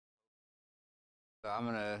So I'm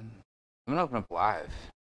gonna open up live.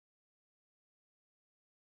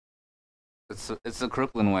 It's the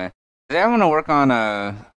Crooklyn way. Today I'm gonna work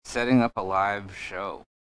on setting up a live show.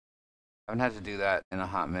 I haven't had to do that in a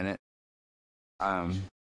hot minute. Um,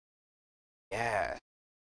 yeah.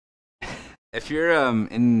 If you're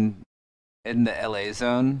in the LA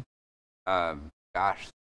zone, gosh,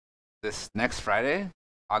 this next Friday,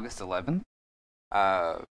 August 11th,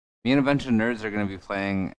 uh, me and a bunch of nerds are gonna be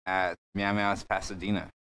playing at Meow Meow's Pasadena.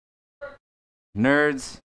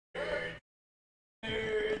 Nerds,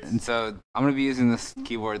 and so I'm gonna be using this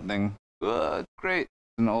keyboard thing. It's great.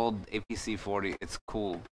 It's an old APC 40. It's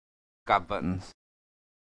cool. Got buttons.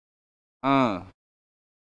 Uh,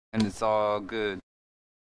 and it's all good.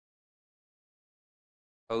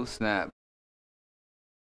 Oh snap.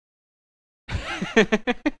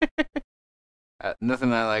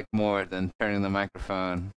 Nothing I like more than turning the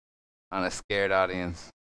microphone on a scared audience.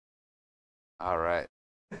 All right.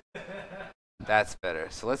 That's better.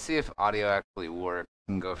 So let's see if audio actually works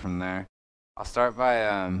and go from there. I'll start by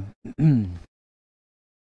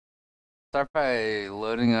start by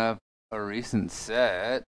loading up a recent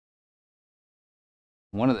set.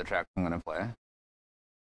 One of the tracks I'm gonna play.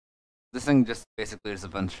 This thing just basically is a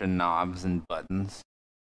bunch of knobs and buttons.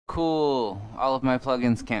 Cool. All of my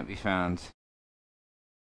plugins can't be found.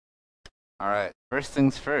 Alright, first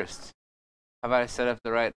things first. How about I set up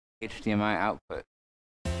the right HDMI output?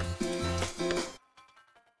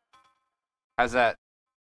 How's that?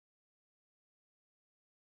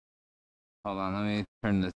 Hold on, let me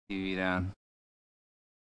turn the TV down.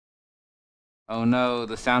 Oh no,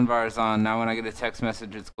 the soundbar is on. Now when I get a text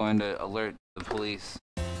message, it's going to alert the police.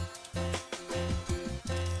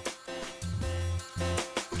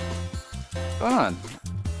 What's going on?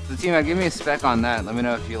 So team, give me a spec on that. Let me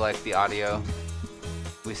know if you like the audio.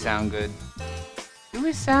 We sound good. Do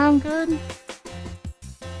we sound good?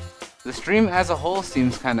 The stream as a whole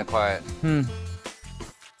seems kind of quiet.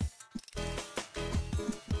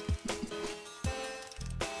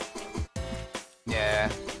 Yeah.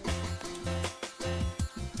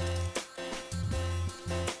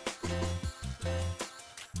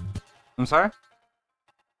 I'm sorry?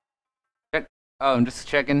 Check. Oh, I'm just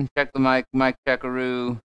checking. Check the mic. Mic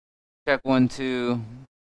checkaroo. Check 1 2.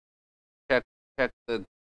 Check the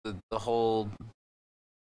whole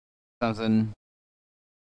something.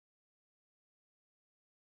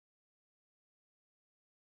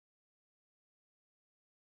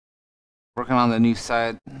 Working on the new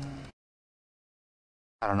site.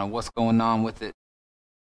 I don't know what's going on with it.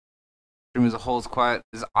 Stream as a whole is quiet.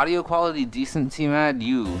 Is audio quality decent, T-Mad?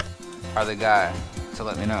 You are the guy, so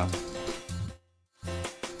let me know.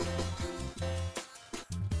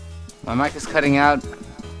 My mic is cutting out.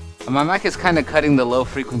 My mic is kind of cutting the low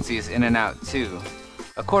frequencies in and out too,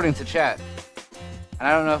 according to chat. And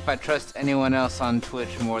I don't know if I trust anyone else on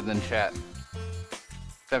Twitch more than chat.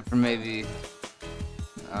 Except for maybe,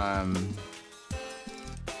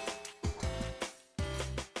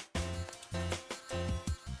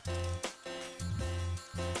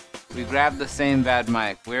 we grabbed the same bad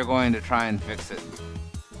mic. We're going to try and fix it.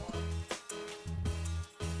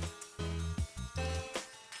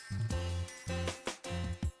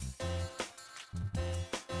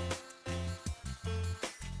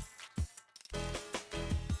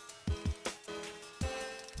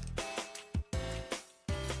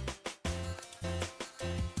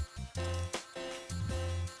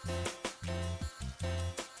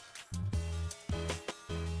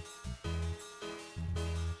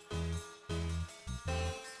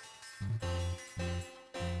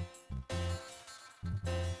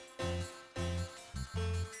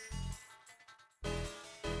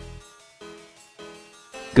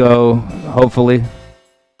 Go, hopefully.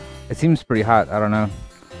 It seems pretty hot, I don't know.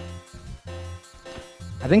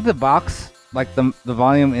 I think the box, like the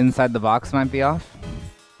volume inside the box might be off.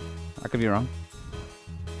 I could be wrong.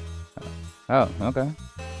 Oh, okay.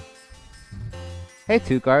 Hey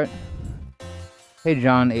Tukart. Hey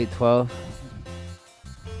John 812.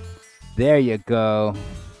 There you go.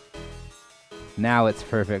 Now it's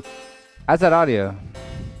perfect. How's that audio?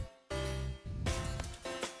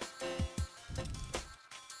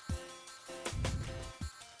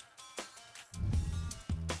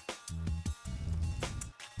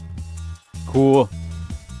 Cool.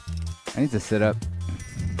 I need to sit up.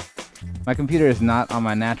 My computer is not on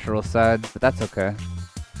my natural side, but that's okay.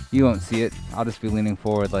 You won't see it. I'll just be leaning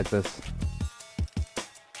forward like this.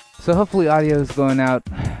 So hopefully audio is going out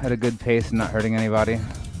at a good pace and not hurting anybody.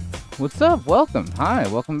 What's up? Welcome. Hi,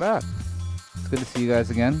 welcome back. It's good to see you guys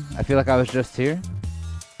again. I feel like I was just here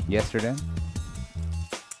yesterday.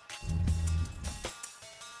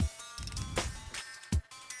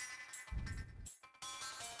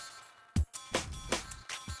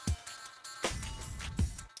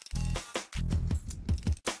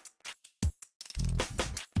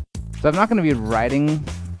 So I'm not going to be writing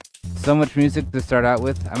so much music to start out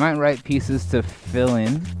with. I might write pieces to fill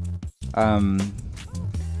in.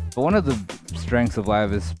 But one of the strengths of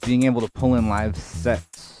live is being able to pull in live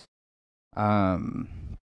sets. We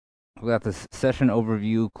got this session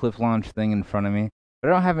overview clip launch thing in front of me, but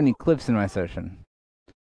I don't have any clips in my session.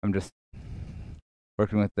 I'm just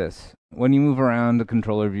working with this. When you move around the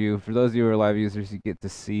controller view, for those of you who are live users, you get to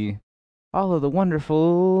see all of the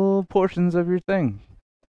wonderful portions of your thing.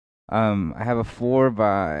 I have a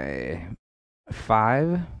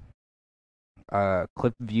 4x5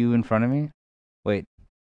 clip view in front of me. Wait,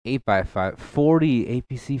 8x5, 40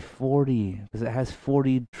 APC 40, because it has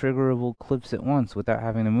 40 triggerable clips at once without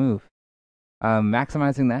having to move.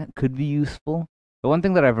 Maximizing that could be useful. The one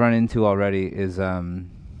thing that I've run into already is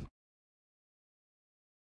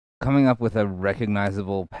coming up with a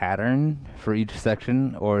recognizable pattern for each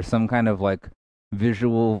section, or some kind of like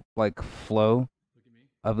visual like flow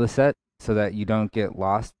of the set, so that you don't get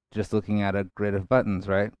lost just looking at a grid of buttons,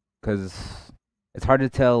 right? Because it's hard to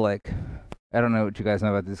tell, like, I don't know what you guys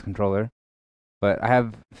know about this controller, but I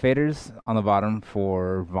have faders on the bottom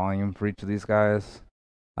for volume for each of these guys.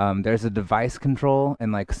 There's a device control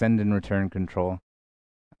and like send and return control.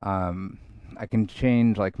 I can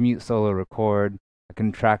change like mute, solo, record. I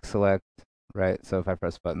can track select, right? So if I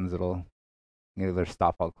press buttons, it'll either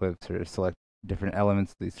stop all clips or select different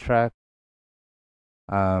elements of these tracks.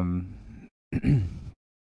 And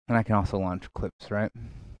I can also launch clips, right?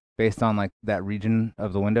 Based on like that region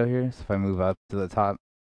of the window here. So if I move up to the top,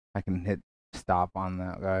 I can hit stop on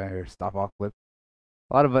that guy or stop all clip.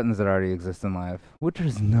 A lot of buttons that already exist in live, which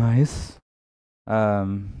is nice. We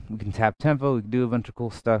can tap tempo, we can do a bunch of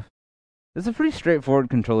cool stuff. It's a pretty straightforward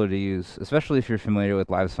controller to use, especially if you're familiar with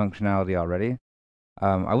Live's functionality already.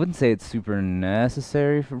 I wouldn't say it's super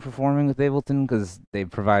necessary for performing with Ableton, because they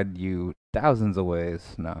provide you thousands of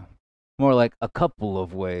ways. No, more like a couple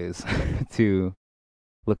of ways to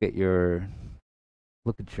look at your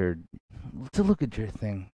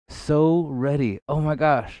thing. So ready. Oh my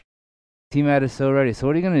gosh. T-Mat is so ready. So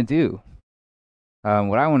what are you gonna do?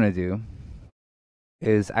 What I want to do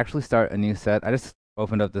is actually start a new set. I just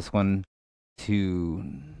opened up this one to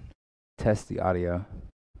test the audio.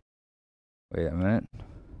 Wait a minute.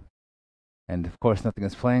 And of course nothing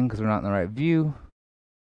is playing because we're not in the right view.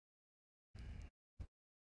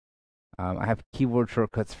 I have keyboard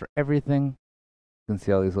shortcuts for everything. You can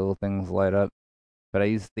see all these little things light up. But I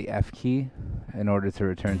use the F key in order to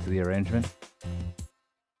return to the arrangement.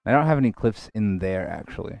 I don't have any clips in there,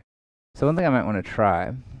 actually. So one thing I might want to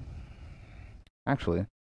try... Actually,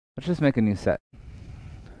 let's just make a new set.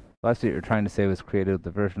 Last state you're trying to save is created with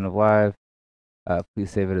the version of live.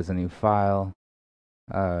 Please save it as a new file.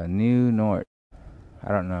 New Nort.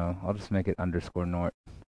 I don't know. I'll just make it _Nort.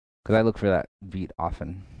 Because I look for that beat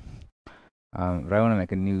often. But I want to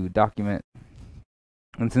make a new document.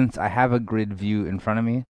 And since I have a grid view in front of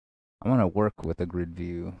me, I want to work with a grid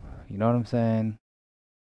view. You know what I'm saying?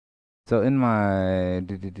 So in my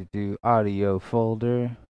audio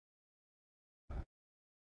folder,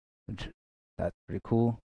 which that's pretty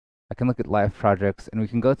cool, I can look at live projects and we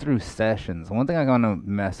can go through sessions. One thing I want to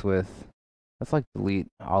mess with, let's like delete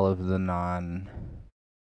all of the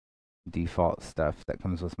non-default stuff that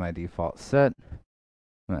comes with my default set.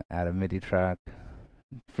 I'm going to add a MIDI track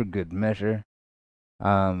for good measure.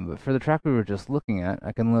 But for the track we were just looking at,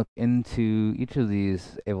 I can look into each of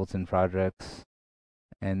these Ableton projects,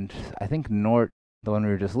 and I think Nort, the one we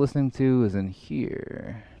were just listening to, is in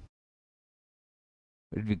here.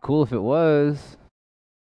 It'd be cool if it was.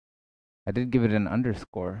 I did give it an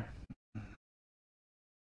 _.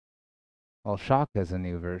 Well, Shock has a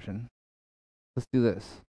new version. Let's do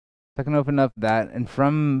this. So I can open up that, and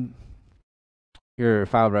from your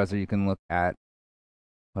file browser, you can look at,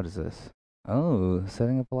 what is this? Oh,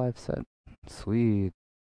 setting up a live set. Sweet.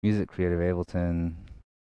 Music Creative Ableton.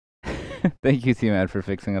 Thank you, T-Mad, for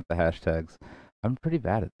fixing up the hashtags. I'm pretty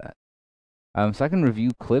bad at that. So I can review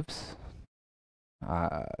clips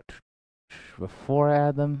before I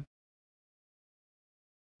add them.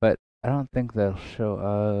 But I don't think they'll show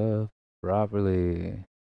up properly.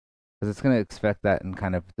 Because it's going to expect that in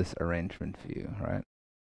kind of this arrangement view, right?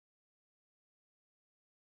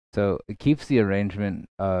 So it keeps the arrangement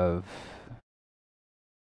of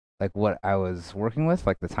like what I was working with,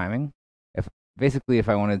 like the timing. If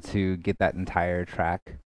I wanted to get that entire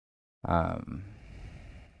track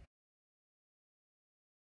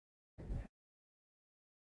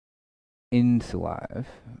into live,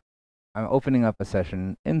 I'm opening up a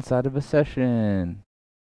session inside of a session.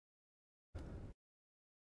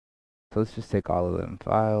 So let's just take all of them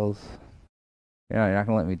files. You're not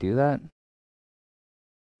gonna let me do that?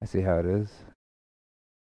 I see how it is.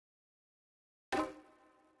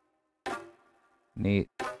 Neat.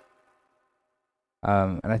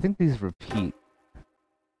 And I think these repeat.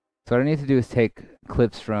 So what I need to do is take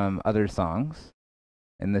clips from other songs.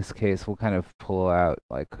 In this case, we'll kind of pull out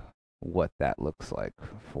like what that looks like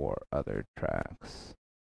for other tracks,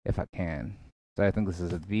 if I can. So I think this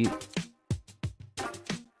is a beat,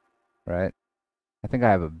 right? I think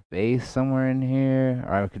I have a bass somewhere in here,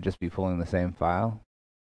 or I could just be pulling the same file,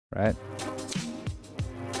 right?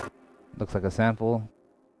 Looks like a sample.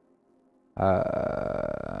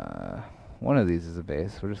 One of these is a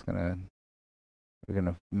bass. We're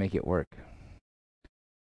gonna make it work.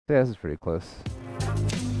 So yeah, this is pretty close.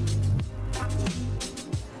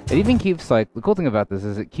 It even keeps, like, the cool thing about this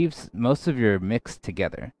is it keeps most of your mix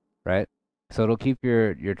together, right? So it'll keep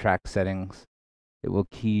your track settings. It will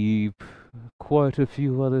keep quite a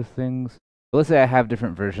few other things. But let's say I have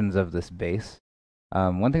different versions of this bass.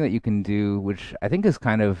 One thing that you can do, which I think is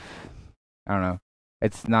kind of, I don't know,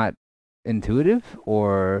 it's not intuitive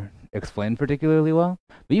or explained particularly well,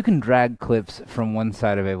 but you can drag clips from one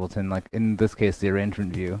side of Ableton, like in this case the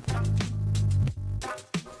arrangement view,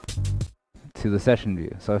 to the session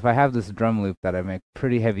view. So if I have this drum loop that I make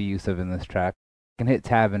pretty heavy use of in this track, I can hit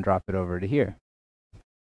tab and drop it over to here.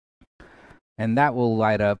 And that will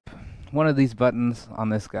light up one of these buttons on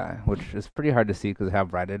this guy, which is pretty hard to see because of how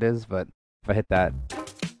bright it is, but if I hit that...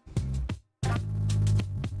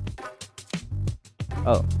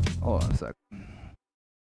 Oh, hold on a sec.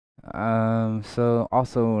 So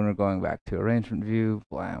also when we're going back to arrangement view,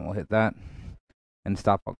 blam, we'll hit that and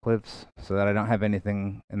stop all clips so that I don't have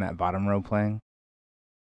anything in that bottom row playing.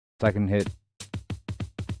 So I can hit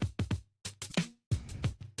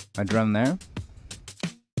my drum there.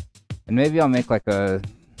 And maybe I'll make like a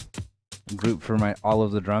group for all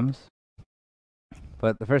of the drums.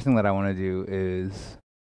 But the first thing that I want to do is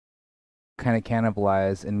kind of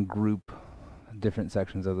cannibalize and group different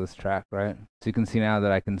sections of this track, right? So you can see now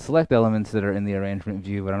that I can select elements that are in the arrangement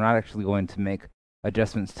view, but I'm not actually going to make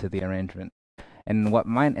adjustments to the arrangement. And what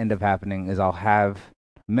might end up happening is I'll have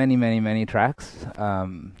many tracks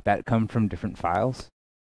that come from different files,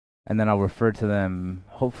 and then I'll refer to them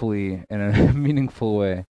hopefully in a meaningful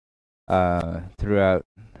way throughout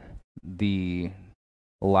the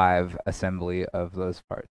live assembly of those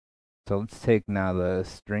parts. So let's take now the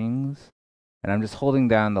strings, and I'm just holding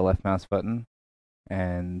down the left mouse button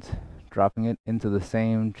and dropping it into the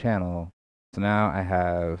same channel. So now I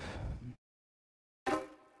have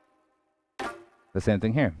the same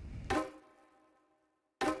thing here.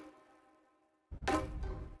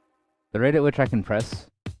 The rate at which I can press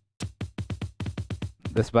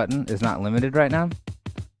this button is not limited right now.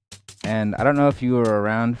 And I don't know if you were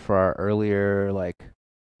around for our earlier like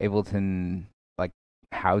Ableton like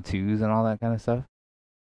how-tos and all that kind of stuff,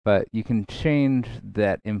 but you can change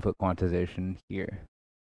that input quantization here.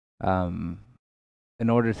 In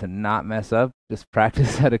order to not mess up, just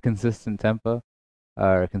practice at a consistent tempo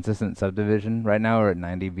or a consistent subdivision. Right now we're at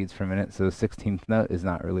 90 beats per minute, so the 16th note is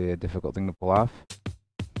not really a difficult thing to pull off.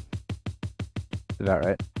 That's about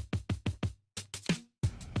right.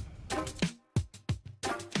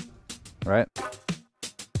 Right?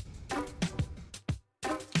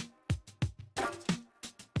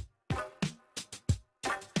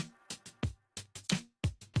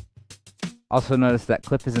 Also notice that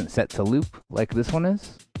clip isn't set to loop like this one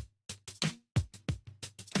is.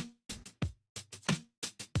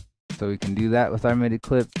 So we can do that with our MIDI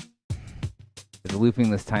clip. It's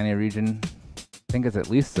looping this tiny region. I think it's at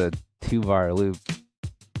least a 2-bar loop.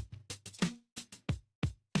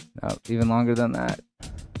 No, even longer than that.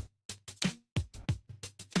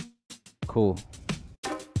 Cool.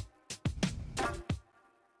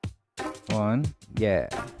 One, yeah.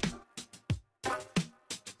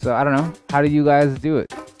 So I don't know, how do you guys do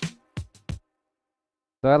it?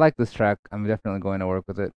 So I like this track. I'm definitely going to work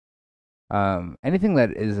with it. Anything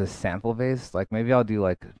that is a sample based, like maybe I'll do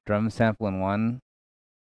like drum sample in one,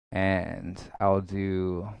 and I'll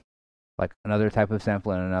do like another type of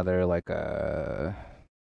sample in another, like a,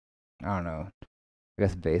 I don't know, I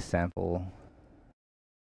guess bass sample.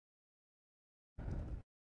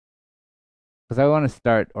 Because I want to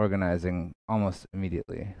start organizing almost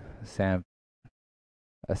immediately.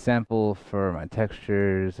 A sample for my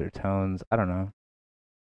textures or tones, I don't know.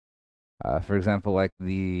 For example, like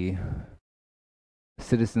the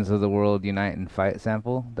Citizens of the World Unite and Fight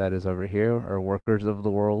sample that is over here, or Workers of the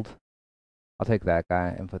World. I'll take that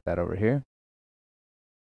guy and put that over here.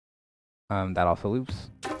 That also loops.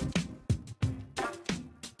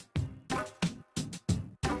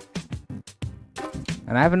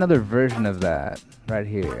 And I have another version of that right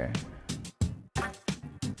here.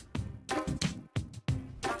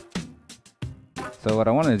 So what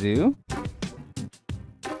I want to do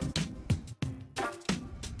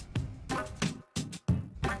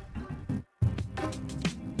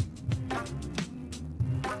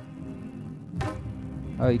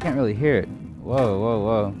oh, you can't really hear it. Whoa, whoa,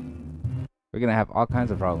 whoa. We're gonna have all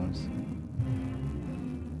kinds of problems.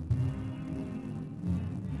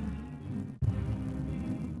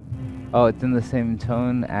 Oh, it's in the same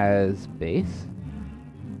tone as bass?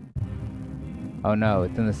 Oh no,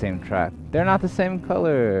 it's in the same track. They're not the same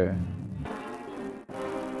color.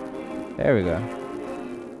 There we go.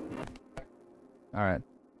 Alright.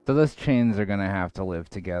 So those chains are gonna have to live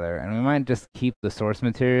together, and we might just keep the source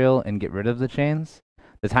material and get rid of the chains.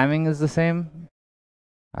 The timing is the same,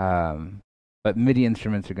 but MIDI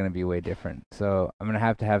instruments are gonna be way different. So I'm gonna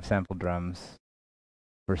have sample drums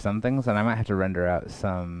for some things, and I might have to render out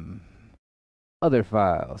some other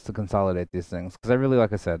files to consolidate these things. Because I really,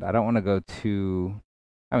 like I said, I don't want to go too...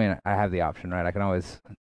 I mean, I have the option, right? I can always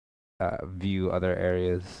view other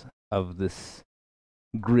areas of this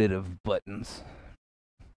grid of buttons.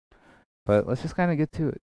 But let's just kind of get to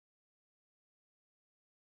it.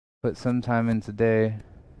 Put some time in today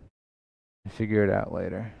and figure it out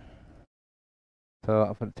later. So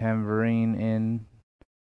I'll put a tambourine in.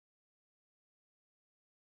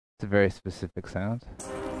 It's a very specific sound.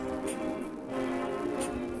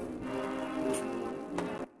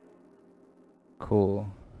 Cool.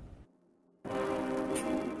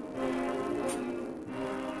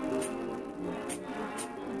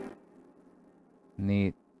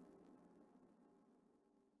 Neat.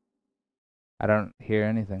 I don't hear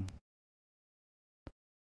anything.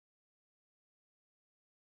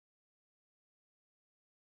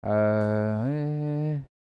 I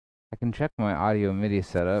can check my audio MIDI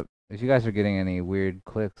setup. If you guys are getting any weird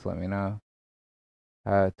clicks, let me know.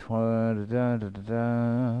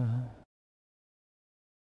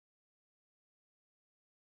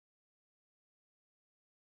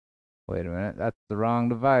 Wait a minute, that's the wrong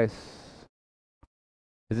device.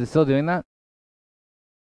 Is it still doing that?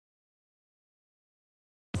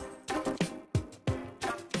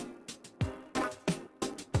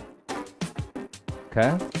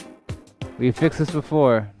 Okay. We fixed this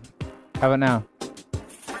before. How about now?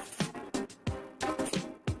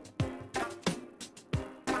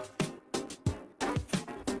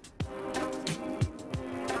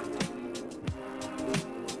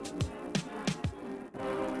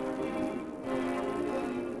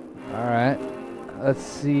 Alright. Let's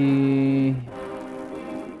see.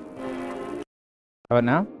 How about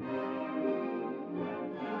now?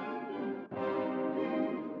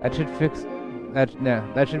 That should fix...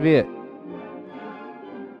 that should be it.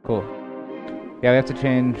 Cool. Yeah, we have to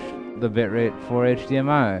change the bitrate for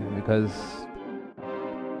HDMI because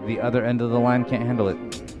the other end of the line can't handle it.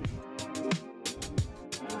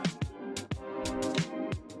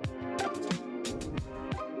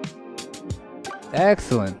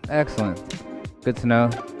 Excellent, excellent. Good to know.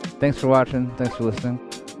 Thanks for watching. Thanks for listening.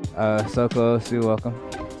 Soko, you're welcome.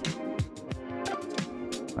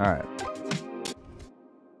 Alright.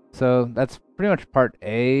 So that's pretty much part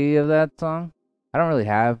A of that song. I don't really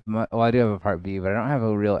have well, I do have a part B, but I don't have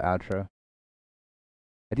a real outro.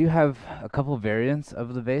 I do have a couple variants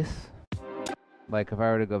of the bass. Like if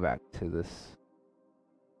I were to go back to this.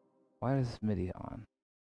 Why is MIDI on?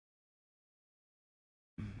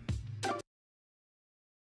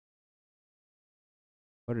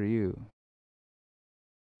 What are you?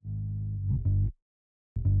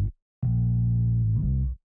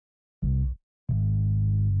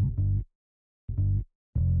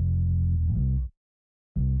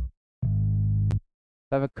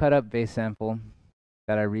 I have a cut up bass sample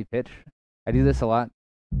that I repitch. I do this a lot.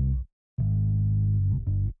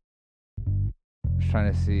 Just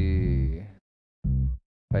trying to see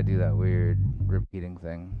if I do that weird repeating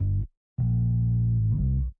thing.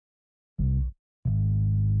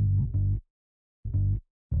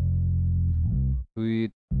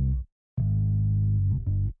 Sweet.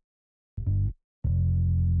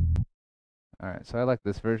 Alright, so I like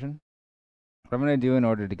this version. What I'm going to do in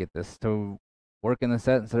order to get this to work in the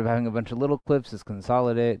set, instead of having a bunch of little clips, is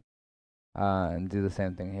consolidate and do the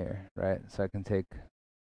same thing here, right? So I can take,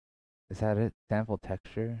 is that it? Sample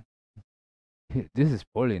texture. This is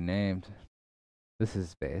poorly named. This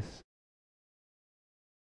is bass.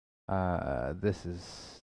 This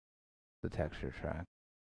is the texture track.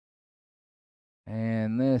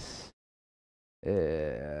 And this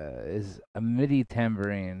is a MIDI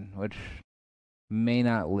tambourine, which may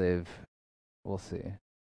not live. We'll see.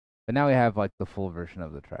 But now we have like the full version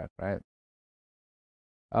of the track, right?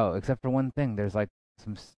 Oh, except for one thing. There's like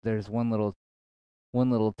there's one little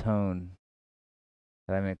tone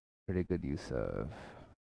that I pretty good use of.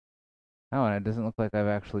 Oh, and it doesn't look like I've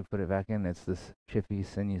actually put it back in. It's this chippy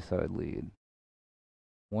sinusoid lead.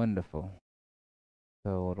 Wonderful.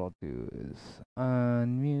 So what I'll do is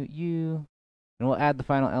unmute you, and we'll add the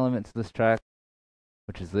final element to this track,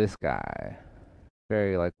 which is this guy.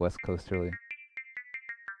 Very like West Coasterly.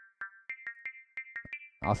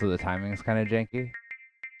 Also, the timing is kind of janky,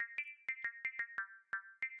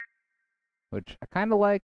 which I kind of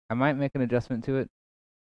like. I might make an adjustment to it.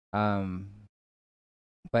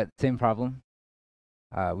 But same problem.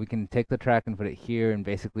 We can take the track and put it here, and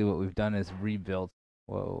basically what we've done is rebuilt.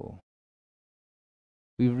 Whoa.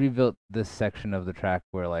 We've rebuilt this section of the track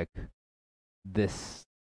where like this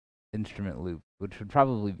instrument loop, which would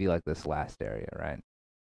probably be like this last area, right?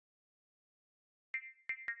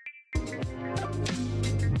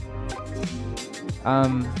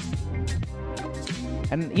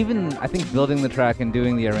 And even I think building the track and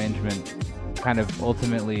doing the arrangement kind of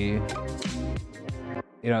ultimately,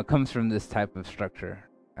 comes from this type of structure.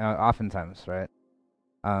 Oftentimes, right?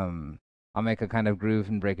 I'll make a kind of groove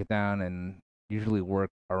and break it down, and usually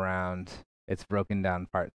work around its broken down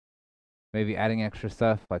parts. Maybe adding extra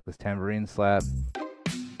stuff like this tambourine slap,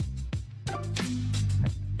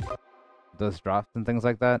 those drops and things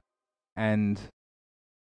like that. And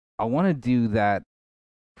I want to do that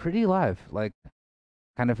pretty live, like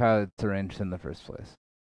kind of how it's arranged in the first place.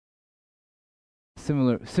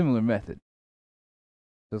 Similar method.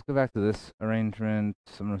 So let's go back to this arrangement.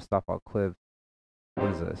 So I'm gonna stop all clip.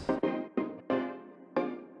 What is this?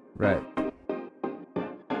 Right.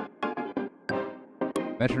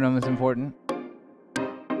 Metronome is important.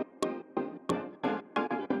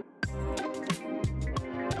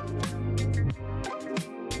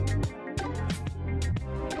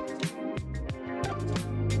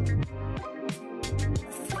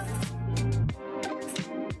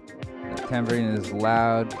 The tambourine is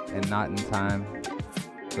loud and not in time.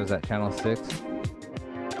 So is that channel 6?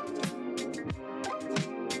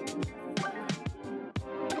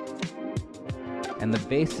 And the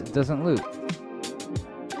bass doesn't loop.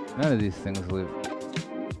 None of these things loop.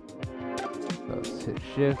 So let's hit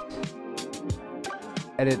shift.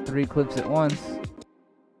 Edit 3 clips at once.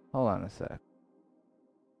 Hold on a sec.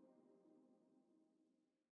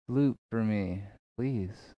 Loop for me,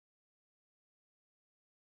 please.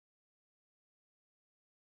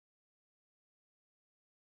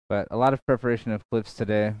 But a lot of preparation of clips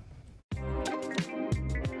today.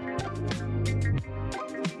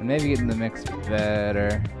 And maybe getting the mix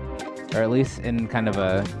better. Or at least in kind of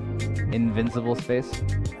a invincible space.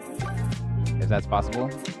 If that's possible.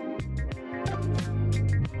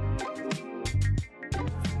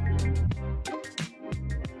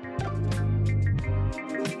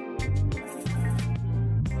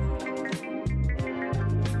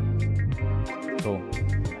 Cool.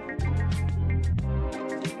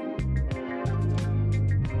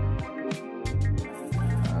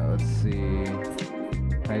 Let's see.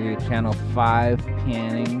 I do channel 5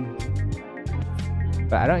 panning.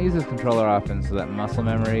 But I don't use this controller often, so that muscle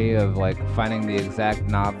memory of like finding the exact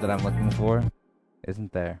knob that I'm looking for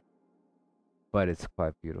isn't there. But it's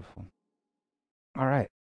quite beautiful. Alright.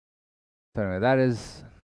 So anyway, that is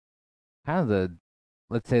kind of the,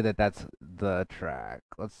 let's say that that's the track.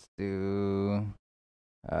 Let's do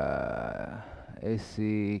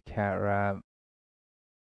AC cat rap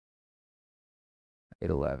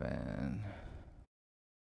 811.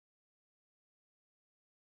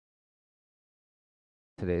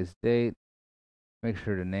 Today's date. Make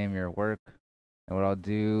sure to name your work. And what I'll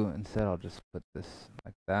do instead, I'll just put this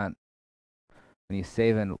like that. When you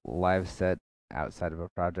save a live set outside of a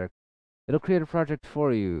project, it'll create a project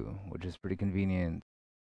for you, which is pretty convenient.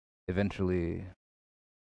 Eventually.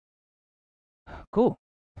 Cool.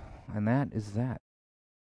 And that is that.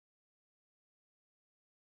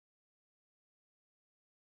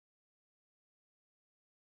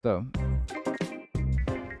 So.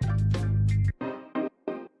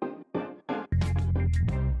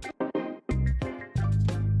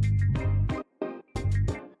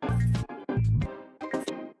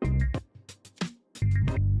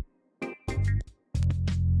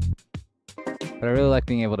 But I really like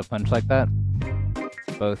being able to punch like that.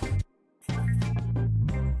 Both.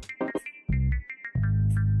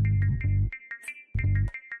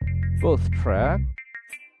 Both track.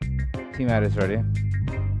 T-Mat is ready.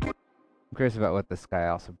 I'm curious about what this guy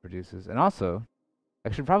also produces. And also,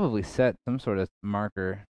 I should probably set some sort of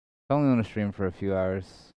marker. I only want to stream for a few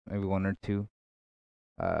hours, maybe 1 or 2.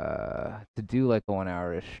 To do like a 1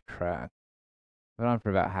 hour-ish track. I've been on for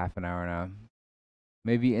about half an hour now.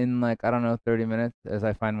 Maybe in like, I don't know, 30 minutes as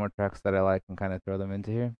I find more tracks that I like and kind of throw them into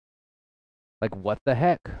here. Like, what the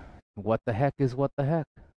heck? what the heck is what the heck?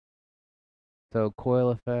 So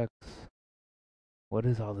coil effects. What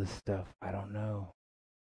is all this stuff? I don't know.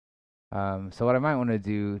 So what I might want to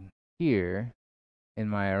do here in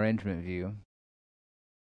my arrangement view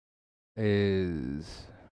is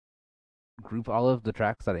group all of the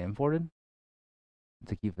tracks that I imported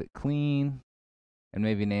to keep it clean and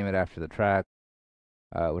maybe name it after the track,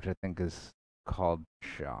 which I think is called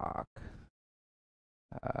Shock.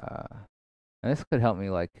 And this could help me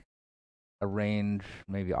like arrange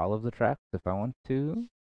maybe all of the tracks if I want to.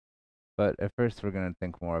 But at first we're going to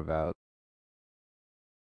think more about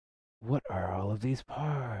what are all of these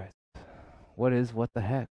parts? What is what the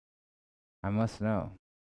heck? I must know.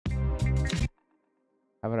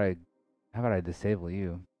 How about I disable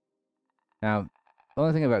you? Now, the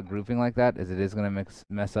only thing about grouping like that is it is going to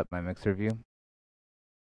mess up my mixer view.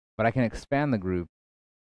 But I can expand the group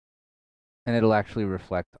and it'll actually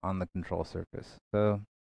reflect on the control surface. So,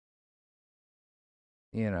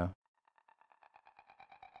 you know.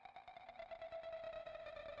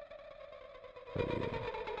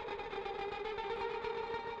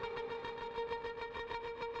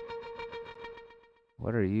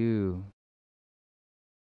 What are you?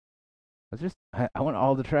 I want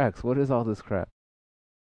all the tracks. What is all this crap?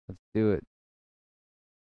 Let's do it.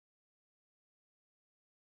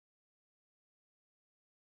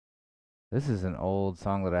 This is an old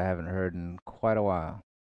song that I haven't heard in quite a while.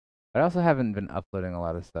 But I also haven't been uploading a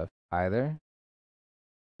lot of stuff either.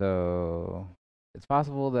 So it's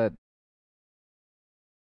possible that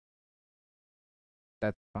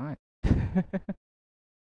that's fine.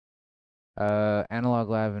 Analog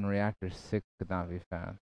Lab and Reactor 6 could not be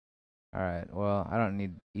found. Alright, well, I don't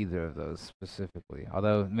need either of those specifically.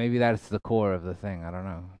 Although, maybe that's the core of the thing. I don't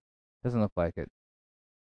know. Doesn't look like it.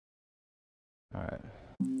 Alright.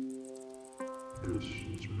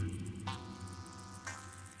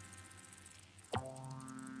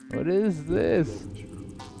 What is this?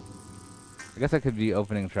 I guess I could be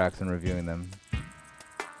opening tracks and reviewing them.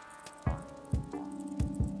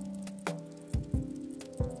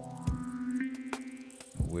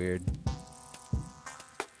 Weird.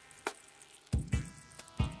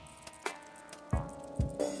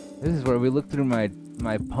 This is where we look through my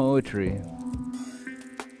poetry.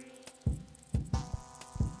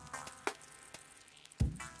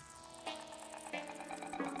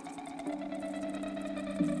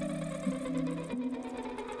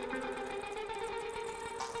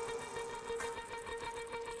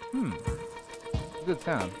 Good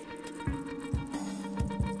sound.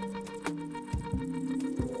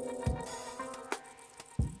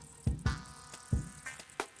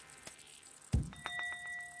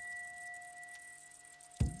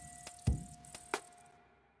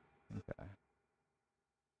 Okay.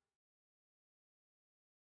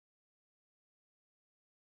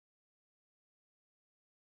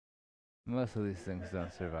 Most of these things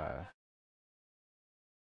don't survive.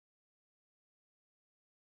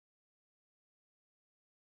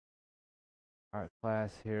 Art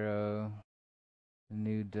class hero.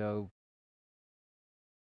 New dope.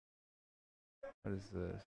 What is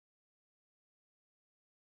this?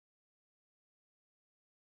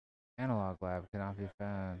 Analog lab cannot be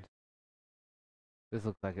found. This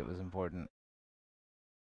looks like it was important.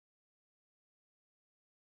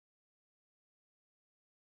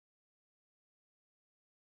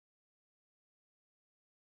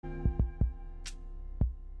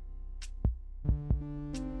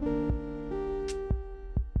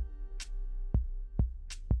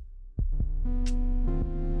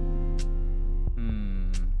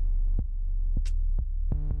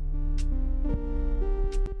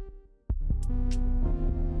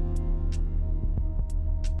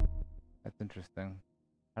 That's interesting.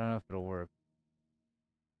 I don't know if it'll work.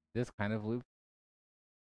 This kind of loop.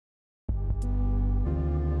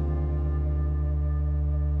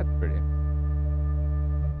 That's pretty.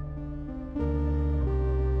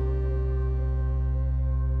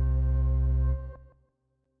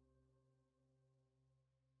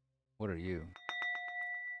 What are you?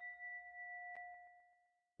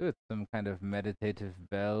 Ooh, it's some kind of meditative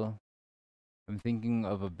bell. I'm thinking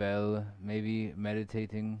of a bell, maybe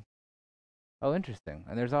meditating. Oh, interesting.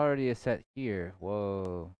 And there's already a set here.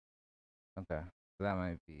 Whoa. Okay. So that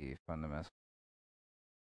might be fun to mess with.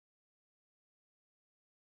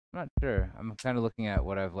 I'm not sure. I'm kind of looking at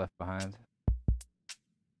what I've left behind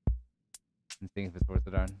and seeing if it's worth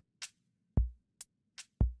a darn.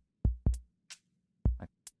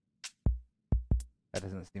 That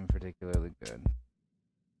doesn't seem particularly good.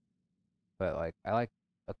 But like, I like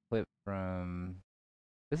a clip from.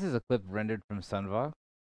 This is a clip rendered from Sunvox.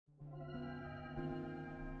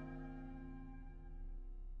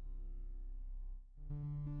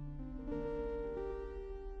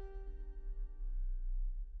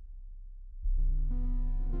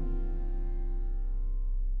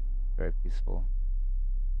 very peaceful.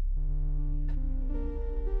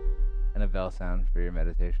 And a bell sound for your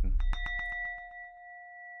meditation.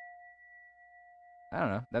 I don't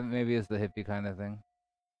know. That maybe is the hippie kind of thing.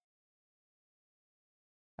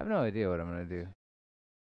 I have no idea what I'm gonna do.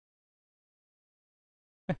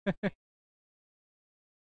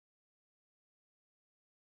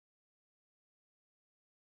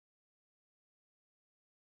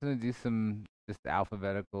 I'm gonna do some just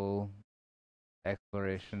alphabetical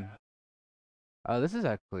exploration. Oh, this is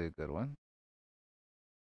actually a good one.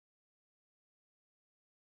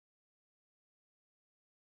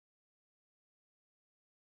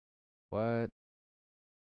 What?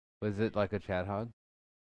 Was it like a chat hog?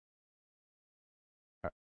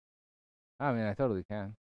 I mean, I totally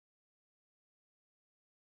can.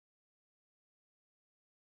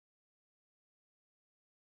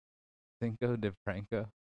 Cinco de Franco.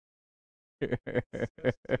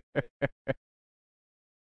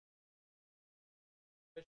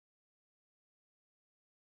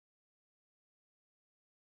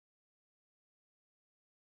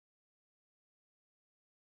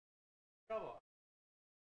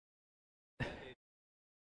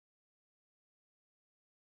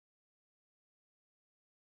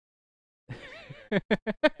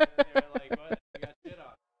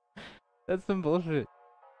 That's some bullshit.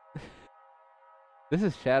 This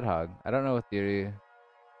is Shadhog. I don't know what theory.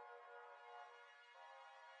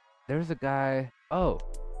 There's a guy. Oh.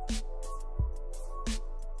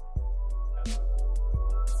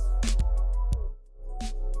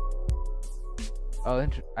 Oh,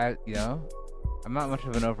 you know, I'm not much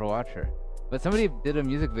of an Overwatcher, but somebody did a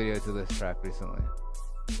music video to this track recently.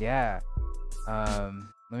 Yeah. Let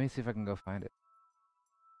me see if I can go find it.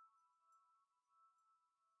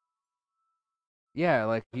 Yeah,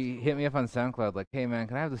 like he hit me up on SoundCloud, like, "Hey man,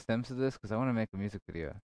 can I have the stems to this? Cause I want to make a music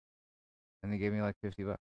video." And he gave me like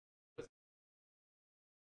 $50.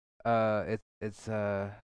 It's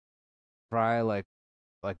fry like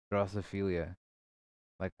Drosophila,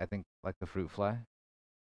 like I think like the fruit fly.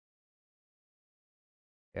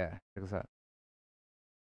 Yeah, check this out.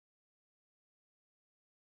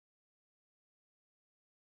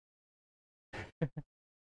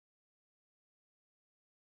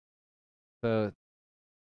 So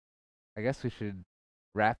I guess we should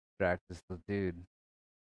rap track this the dude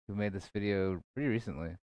who made this video pretty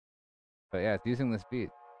recently. But yeah, it's using this beat.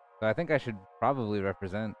 So I think I should probably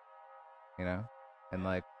represent, you know? And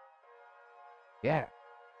like, yeah.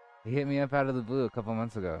 He hit me up out of the blue a couple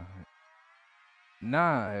months ago.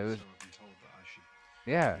 Nah, it was...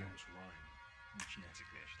 Yeah.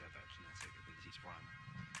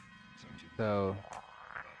 So,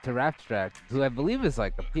 to Rapstrack, who I believe is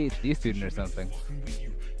like a PhD student or something.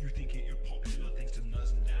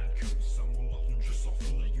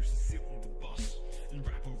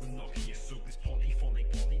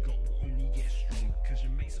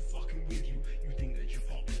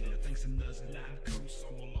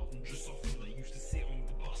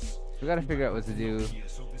 We gotta figure out what to do.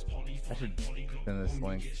 I should send this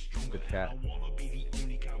link to the chat.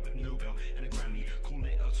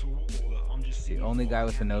 The only guy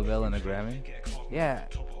with a Nobel and a Grammy? Yeah.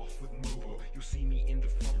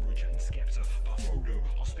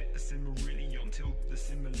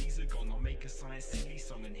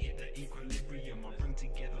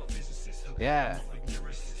 Yeah.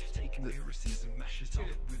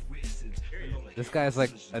 This guy's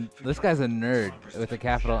like this guy's a nerd with a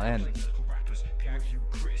capital N.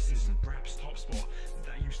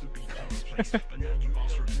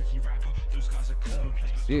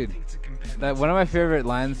 Dude, that one of my favorite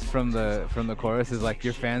lines from the chorus is like,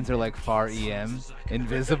 "Your fans are like far EM,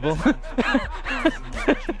 invisible."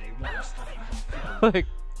 Like,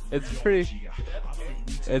 it's pretty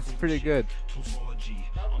good.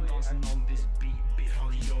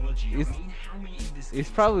 He's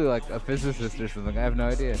probably like a physicist or something. I have no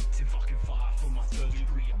idea.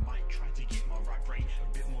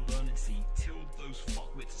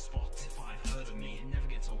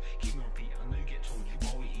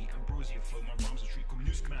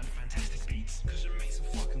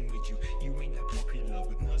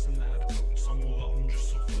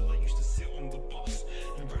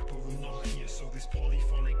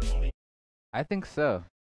 I think so.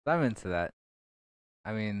 I'm into that.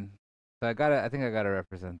 I mean, so I think I gotta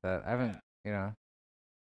represent that. I haven't, you know.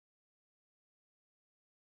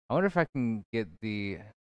 I wonder if I can get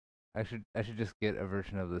I should just get a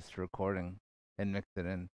version of this recording and mix it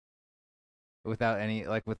in without any,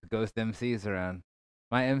 like, with the ghost MCs around.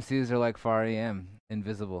 My MCs are like far EM,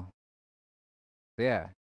 invisible. So yeah.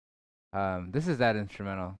 This is that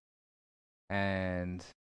instrumental. And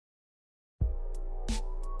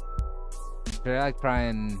Should I like try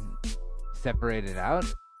and separate it out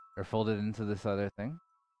or fold it into this other thing?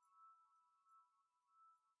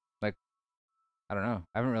 Like, I don't know.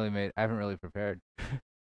 I haven't really prepared.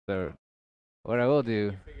 So what I will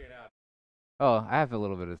do. Figure it out. Oh, I have a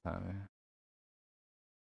little bit of time. Yeah.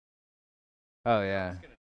 Oh yeah.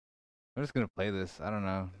 I'm just gonna play this. I don't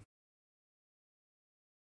know.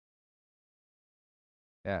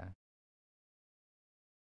 Yeah.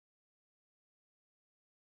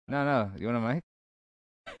 No. You want a mic?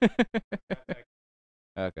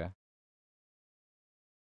 Okay.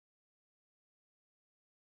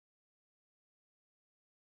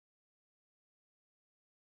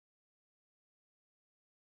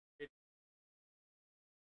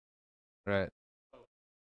 Right.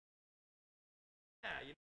 Yeah,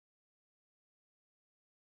 you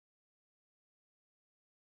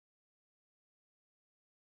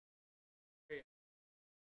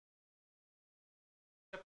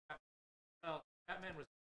well, Batman was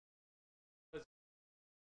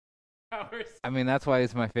powers. I mean, that's why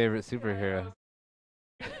he's my favorite superhero.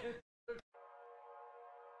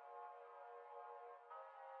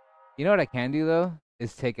 You know what I can do though?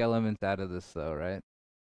 Is take elements out of this though, right?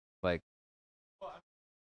 Like,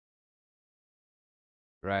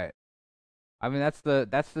 right. I mean, that's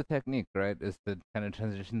the technique, right? Is to kind of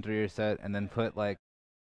transition through your set and then put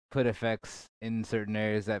effects in certain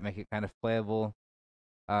areas that make it kind of playable.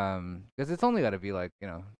 Because it's only got to be like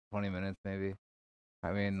 20 minutes maybe.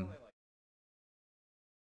 I mean,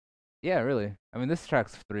 yeah, really. I mean, this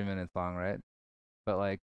track's 3 minutes long, right? But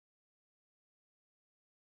like,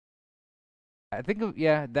 I think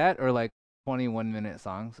yeah, that or like 21-minute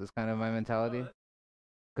songs is kind of my mentality.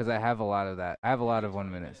 Because I have a lot of that. I have a lot of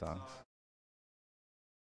 1-minute songs.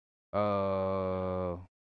 Oh,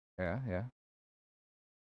 yeah.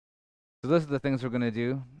 So those are the things we're gonna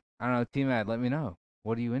do. I don't know, T-Mad, let me know.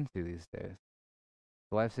 What are you into these days?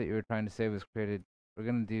 The live set you were trying to save was created. We're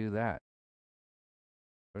gonna do that.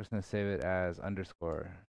 We're just gonna save it as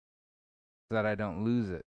underscore so that I don't lose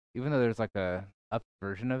it. Even though there's like a up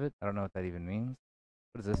version of it, I don't know what that even means.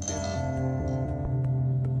 What does this do?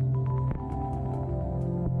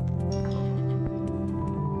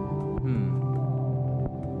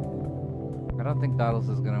 I don't think Doddles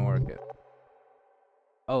is gonna work it.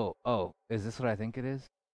 Oh, is this what I think it is?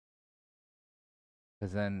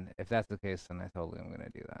 Because then, if that's the case, then I totally am gonna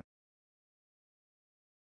do that.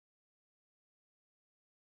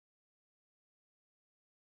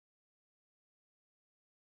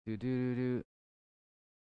 Do.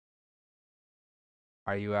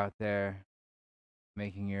 Are you out there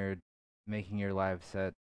making your live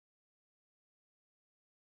set?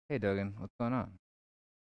 Hey Dogan, what's going on?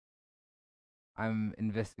 I'm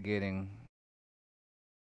investigating.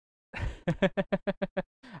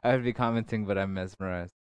 I would be commenting, but I'm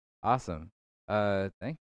mesmerized. Awesome. Thank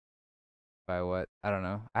you. By what? I don't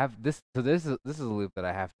know. I have this. So this is a loop that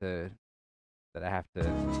I have to. I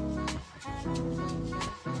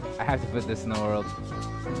have to put this in the world.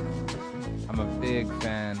 I'm a big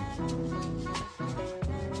fan.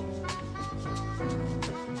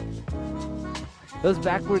 Those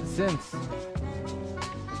backward synths.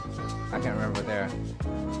 I can't remember what they are.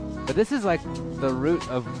 But this is like the root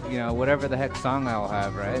of, whatever the heck song I'll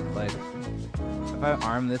have, right? Like, if I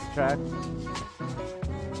arm this track,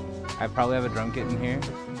 I probably have a drum kit in here.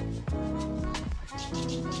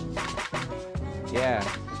 Yeah.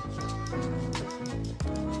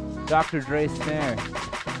 Dr. Dre snare.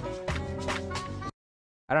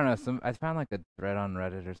 I don't know, I found like a thread on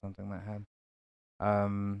Reddit or something that had.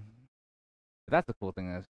 But that's a cool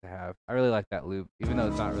thing to have. I really like that loop, even though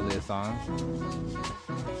it's not really a song.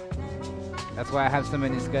 That's why I have so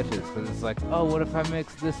many sketches, because it's like, oh, what if I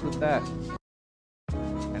mix this with that?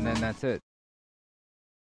 And then that's it.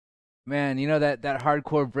 Man, you know that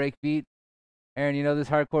hardcore breakbeat? Aaron, you know this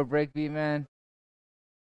hardcore breakbeat, man?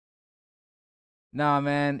 Nah,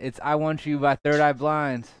 man, it's "I Want You" by Third Eye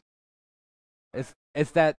Blind. It's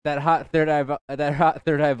that hot Third Eye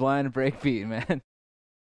Blind breakbeat, man.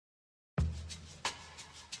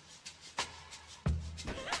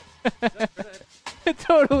 It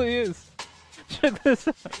totally is. Check this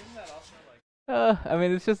out. Isn't that also like? I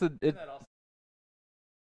mean, it's just Isn't that also?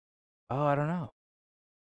 Oh, I don't know.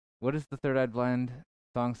 What does the Third Eye Blind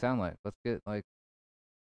song sound like? Let's get like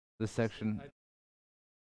this section.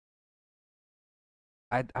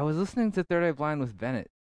 I was listening to Third Eye Blind with Bennett.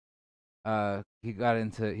 He got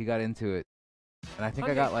into it, and I think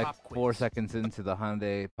I got like 4 seconds into the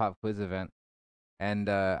Hyundai Pop Quiz event, and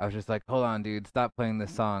I was just like, "Hold on, dude, stop playing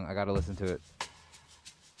this song. I gotta listen to it."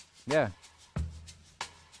 Yeah.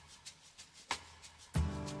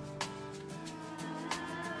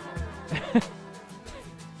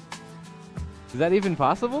 Is that even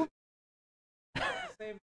possible? It's the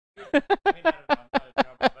same. I mean, I don't know. I'm not a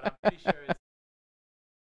drummer, but I'm pretty sure it's.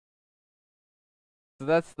 So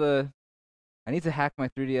that's the. I need to hack my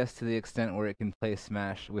 3DS to the extent where it can play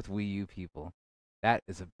Smash with Wii U people. That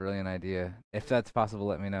is a brilliant idea. If that's possible,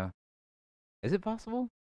 let me know. Is it possible?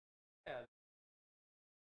 Yeah.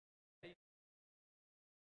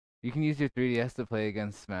 You can use your 3DS to play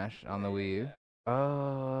against Smash on the Wii U?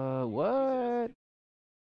 What?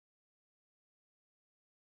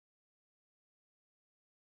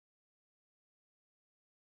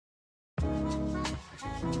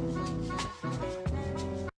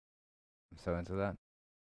 I'm so into that.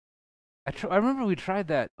 I remember we tried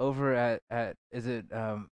that over at is it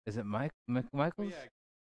Michael's? Yeah.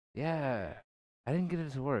 Yeah. I didn't get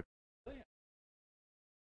it to work. Oh, yeah.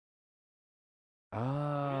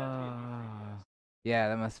 Oh. Yeah,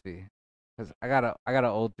 that must be. Cause I got an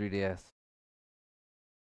old 3DS.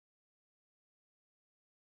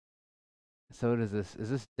 So what is this? Is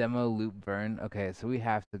this demo loop burn? Okay, so we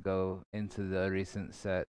have to go into the recent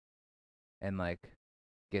set and like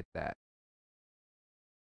get that.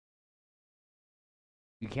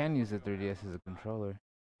 You can use the 3DS as a controller.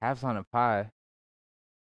 Halves on a Pi.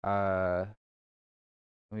 Let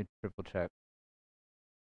me triple check.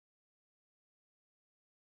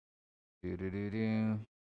 Do do do do.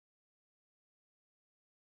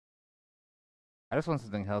 I just want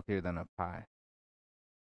something healthier than a Pi.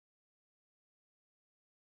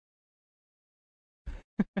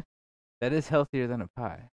 That is healthier than a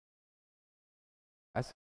Pi.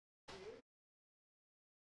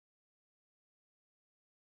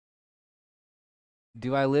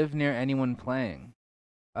 Do I live near anyone playing?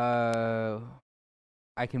 I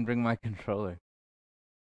can bring my controller.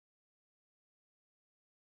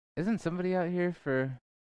 Isn't somebody out here for...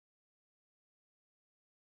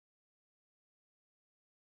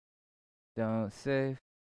 Don't save.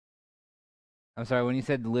 I'm sorry, when you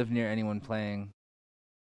said live near anyone playing,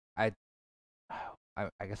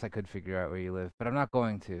 I guess I could figure out where you live, but I'm not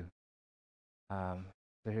going to. So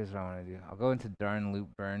here's what I want to do. I'll go into darn loop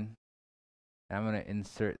burn, and I'm going to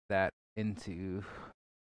insert that into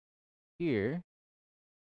here.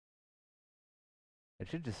 It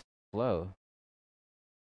should just flow.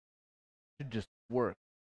 It should just work.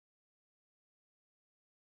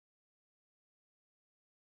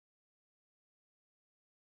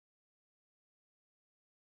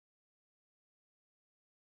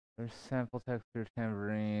 There's sample texture,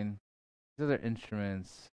 tambourine. These other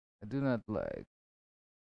instruments I do not like.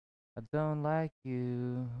 I don't like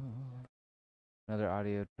you. Another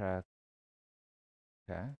audio track.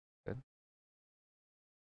 Okay, good.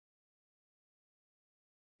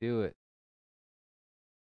 Do it.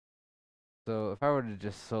 So if I were to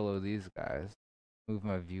just solo these guys, move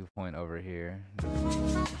my viewpoint over here.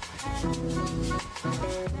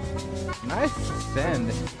 Nice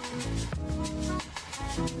send.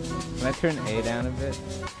 Can I turn A down a bit?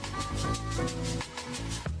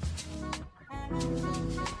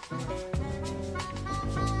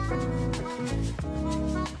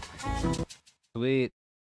 Sweet.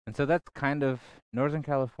 And so that's kind of Northern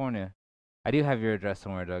California. I do have your address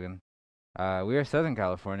somewhere, Duggan. We are Southern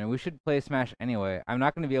California. We should play Smash anyway. I'm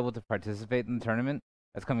not going to be able to participate in the tournament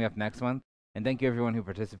that's coming up next month. And thank you everyone who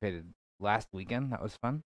participated last weekend. That was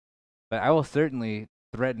fun. But I will certainly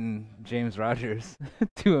threaten James Rogers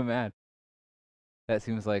to a match. That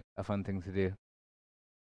seems like a fun thing to do.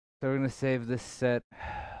 So we're going to save this set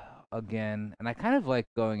again. And I kind of like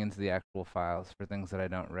going into the actual files for things that I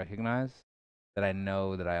don't recognize, that I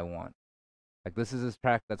know that I want. Like this is this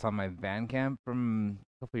track that's on my Bandcamp from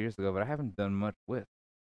a couple years ago, but I haven't done much with.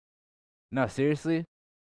 No, seriously?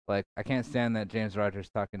 Like, I can't stand that James Rogers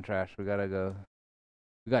talking trash. We gotta go.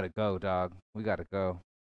 We gotta go, dog. We gotta go.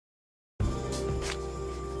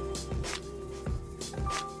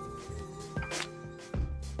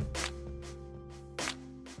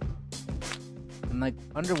 And like,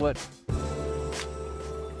 under what...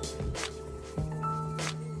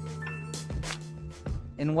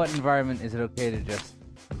 In what environment is it okay to just...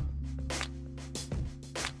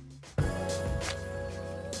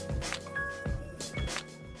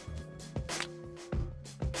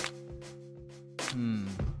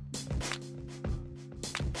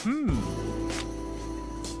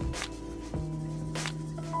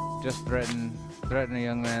 Just threaten a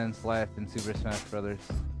young man's life in Super Smash Brothers.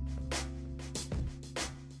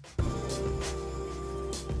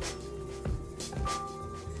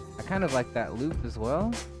 I kind of like that loop as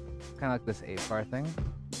well. Kind of like this 8-bar thing.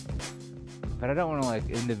 But I don't want to like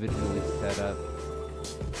individually set up.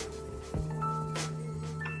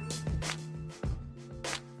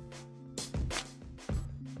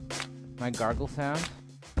 My gargle sound.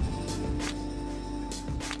 I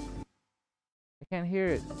can't hear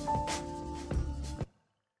it.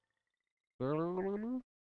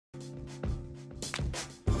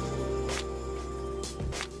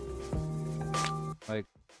 Like,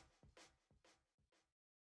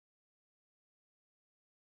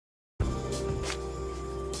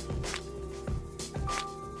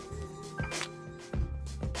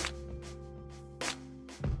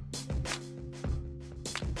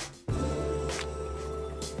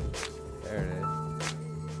 there it is.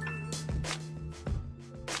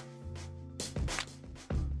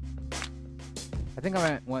 I think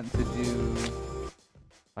I might want to do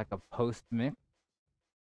like a post mix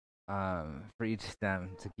for each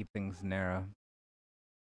stem to keep things narrow.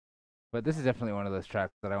 But this is definitely one of those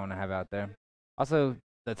tracks that I want to have out there. Also,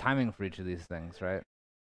 the timing for each of these things, right?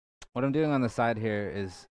 What I'm doing on the side here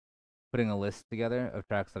is putting a list together of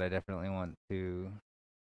tracks that I definitely want to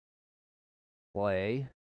play.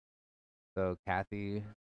 So Kathy, I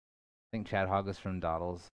think Chad Hogg is from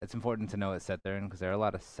Doddles. It's important to know what set they're in because there are a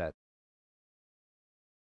lot of sets.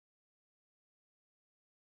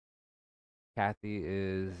 Kathy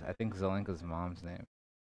is, I think, Zelenka's mom's name.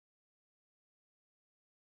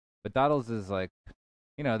 But Doddles is like,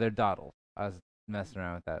 you know, they're Doddles. I was messing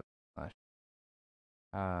around with that last.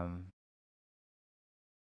 And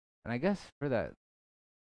I guess for that,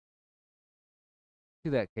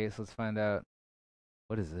 to that case, let's find out,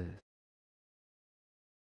 what is this?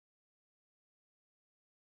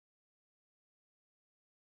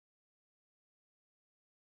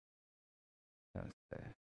 Let's say.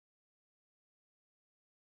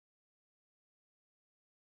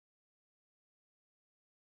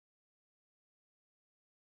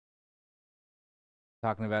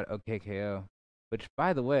 Talking about OKKO, which,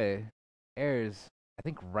 by the way, airs, I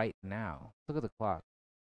think, right now. Look at the clock.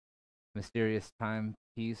 Mysterious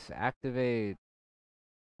timepiece activate.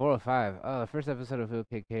 4:05. Oh, the first episode of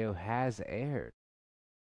OKKO has aired.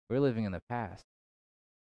 We're living in the past,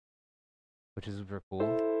 which is super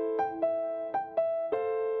cool.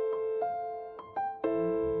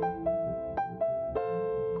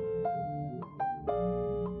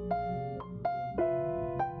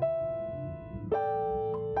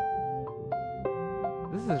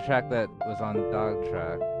 This is a track that was on Dog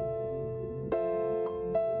Track.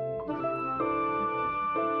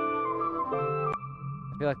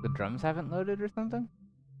 I feel like the drums haven't loaded or something.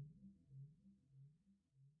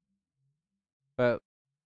 But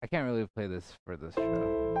I can't really play this for this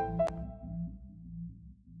show.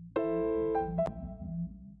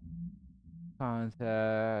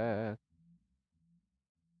 Contact.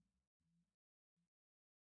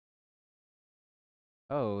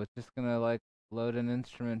 Oh, it's just gonna like load an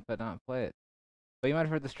instrument but not play it. But you might have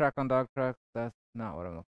heard this track on Dog Track. That's not what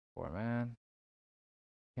I'm looking for, man.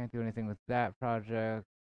 Can't do anything with that project.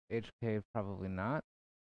 HK probably not.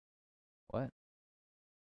 What?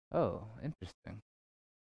 Oh, interesting.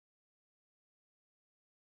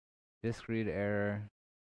 Disk read error.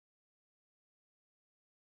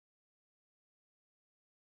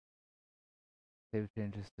 Save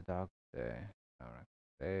changes to Dog today. Alright,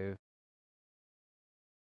 save.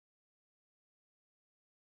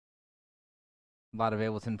 A lot of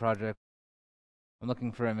Ableton project. I'm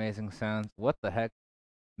looking for amazing sounds. What the heck?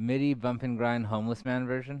 MIDI bump and grind homeless man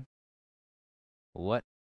version? What?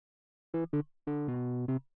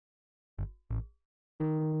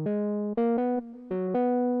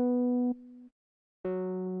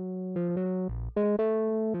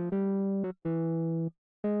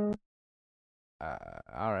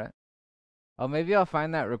 Alright. Oh, maybe I'll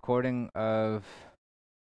find that recording of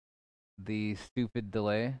the stupid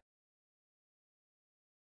delay.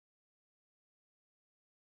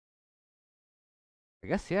 I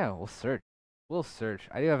guess, yeah, we'll search. We'll search.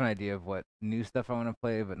 I do have an idea of what new stuff I want to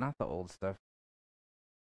play, but not the old stuff.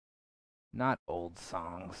 Not old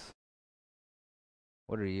songs.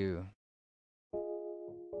 What are you?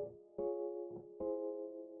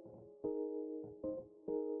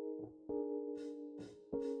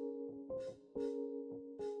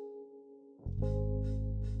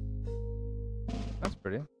 That's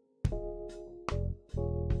pretty.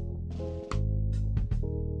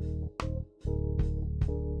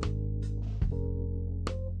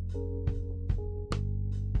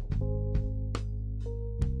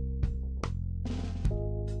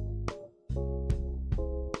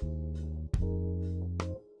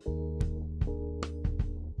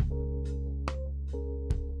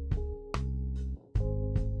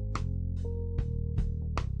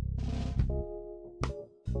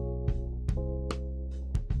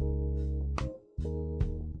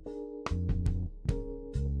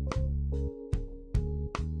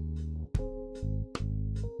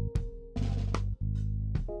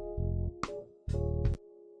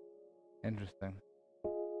 Interesting.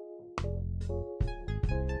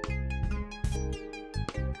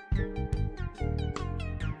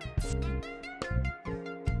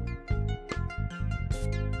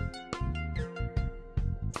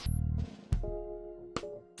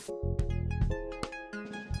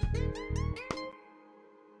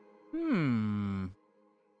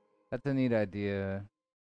 That's a neat idea.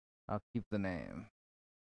 I'll keep the name.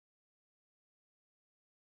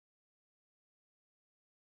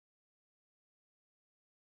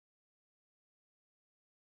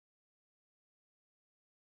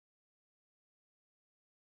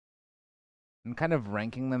 And kind of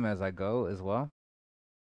ranking them as I go as well.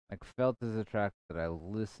 Like Felt is a track that I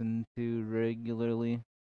listen to regularly.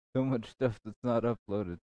 So much stuff that's not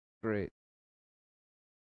uploaded. Great.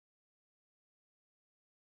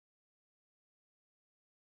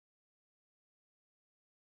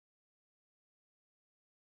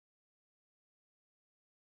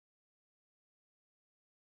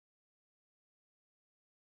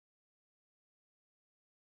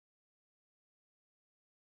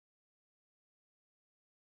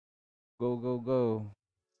 Go, go, go.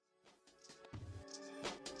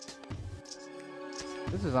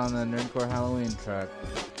 This is on the Nerdcore Halloween track.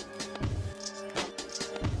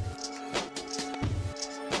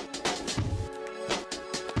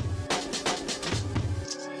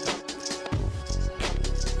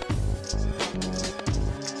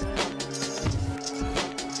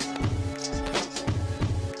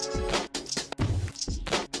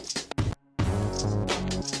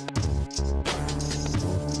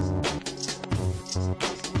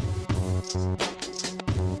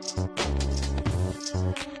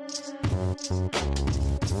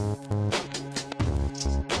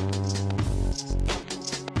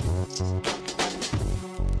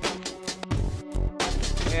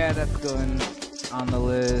 Yeah, that's going on the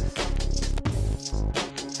list.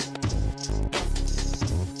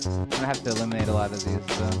 I'm gonna have to eliminate a lot of these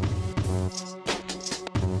though.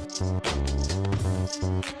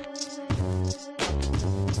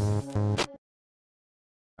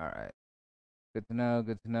 Alright. Good to know,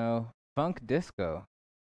 good to know. Funk disco.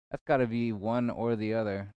 That's gotta be one or the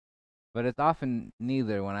other. But it's often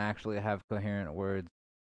neither when I actually have coherent words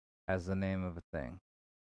as the name of a thing.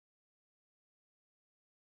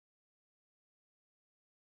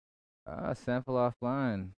 Ah, sample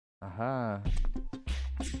offline. Aha.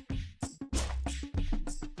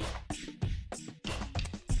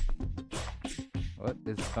 What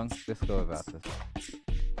is funk disco about this?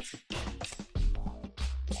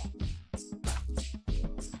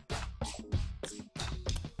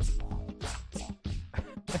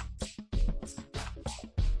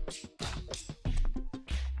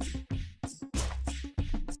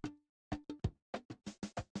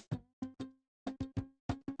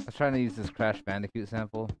 I was trying to use this Crash Bandicoot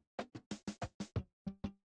sample,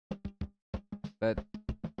 but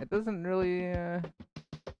it doesn't really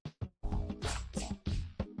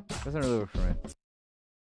work for me.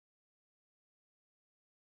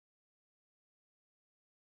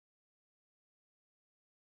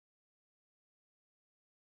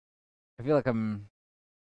 I feel like I'm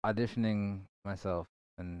auditioning myself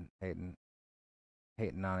and hating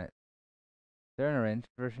on it. Is there an arranged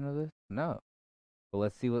version of this? No. But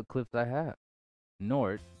let's see what clips I have.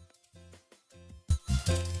 Nort.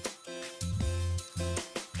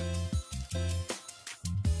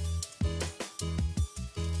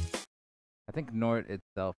 I think Nort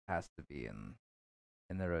itself has to be in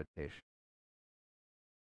the rotation.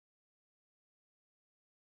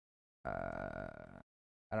 I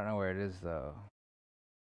don't know where it is though.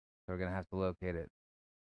 So we're gonna have to locate it.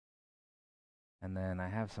 And then I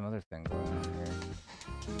have some other thing going on here.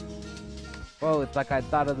 Whoa, it's like I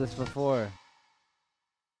thought of this before.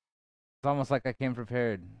 It's almost like I came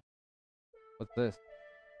prepared. What's this?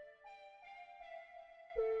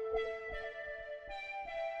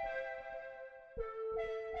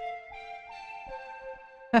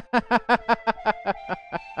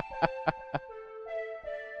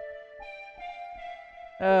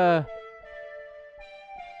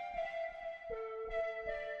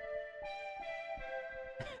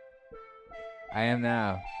 I am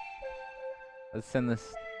now. Let's send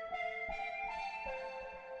this.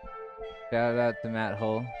 Shout out to Matt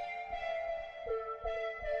Hull.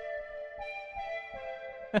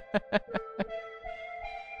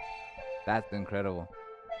 That's incredible.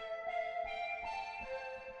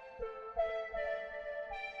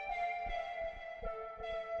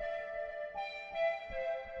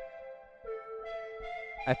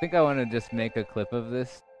 I think I want to just make a clip of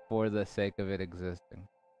this for the sake of it existing.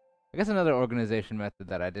 I guess another organization method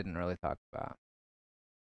that I didn't really talk about.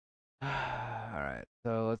 Alright.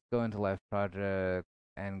 So let's go into live project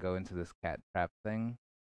and go into this cat trap thing.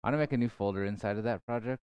 I'm gonna make a new folder inside of that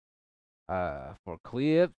project. For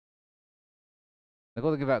clips. The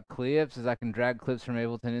cool thing about clips is I can drag clips from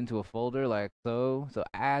Ableton into a folder like so. So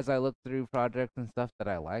as I look through projects and stuff that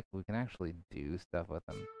I like, we can actually do stuff with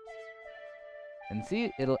them. And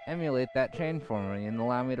see, it'll emulate that chain for me and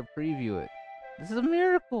allow me to preview it. This is a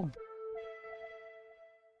miracle.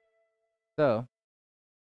 So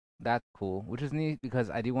that's cool, which is neat because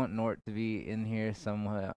I do want Nort to be in here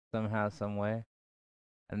somehow, some way.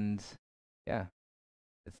 And yeah,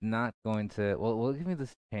 it's not going to. Well, will it give me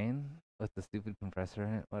this chain with the stupid compressor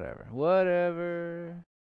in it? Whatever.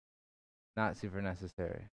 Not super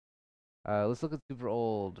necessary. Let's look at super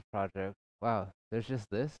old project. Wow, there's just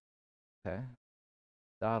this. Okay.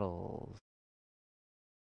 Doddles.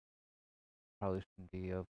 Probably shouldn't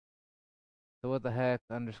be up. So what the heck?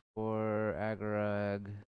 Underscore agrag.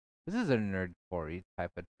 This is a nerdcore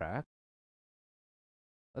type of track.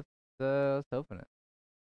 Let's open it.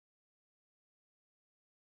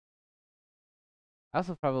 I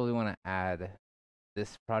also probably want to add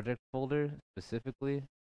this project folder specifically.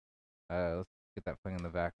 Let's get that playing in the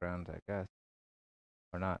background, I guess.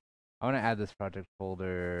 Or not. I want to add this project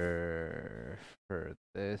folder for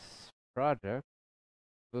this project.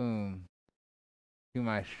 Boom. To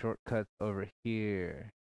my shortcuts over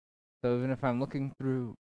here. So even if I'm looking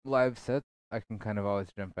through live sets, I can kind of always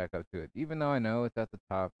jump back up to it. Even though I know it's at the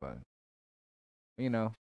top, but you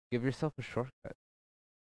know, give yourself a shortcut.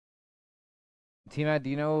 T-Matt, do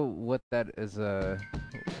you know what that is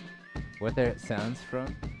what that sounds from?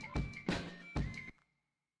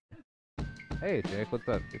 Hey Jake, what's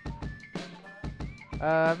up, dude?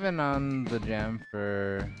 I've been on the jam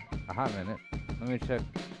for a hot minute. Let me check.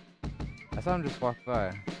 I saw him just walk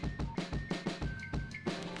by.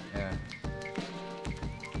 Yeah.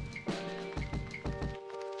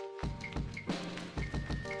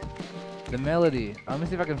 The melody. Let me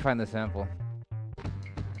see if I can find the sample.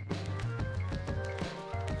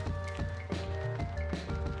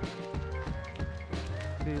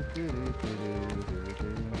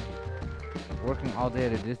 Working all day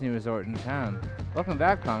at a Disney resort in town. Welcome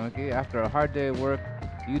back, Comic-y. After a hard day of work,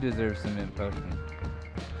 you deserve some mint potion.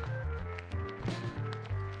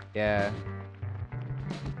 Yeah.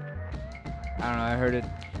 I don't know, I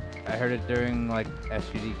heard it during like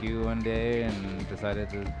SGDQ one day and decided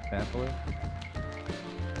to sample it.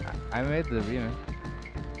 I made the remix.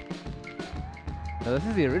 No, this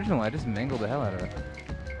is the original, I just mangled the hell out of it.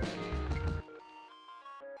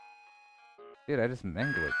 Dude, I just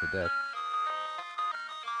mangled it to death.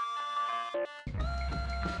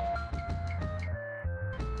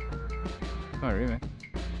 It's my remix.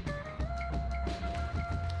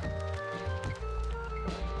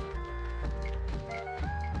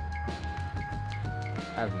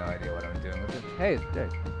 I have no idea what I'm doing with it. Hey, it's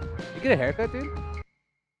Jake. You get a haircut, dude?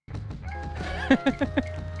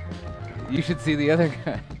 You should see the other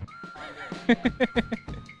guy.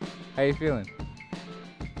 How you feeling?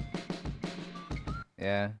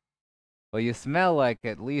 Yeah. Well, you smell like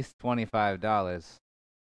at least $25.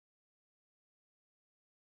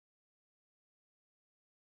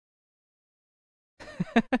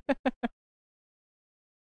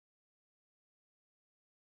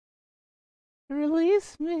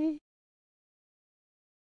 Release me.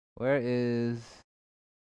 Where is...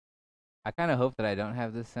 I kind of hope that I don't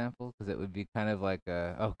have this sample, because it would be kind of like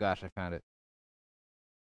a... Oh gosh, I found it.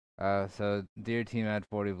 So, Dear Team Ad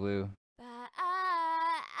 40 Blue.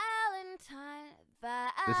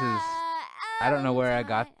 This is... I don't know where I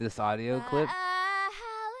got this audio clip.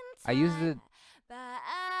 I used it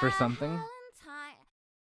for something.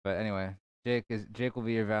 But anyway, Jake will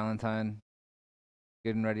be your Valentine.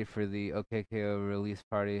 Getting ready for the OKKO release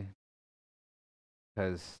party.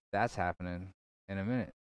 Because that's happening in a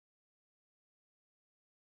minute.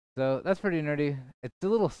 So that's pretty nerdy. It's a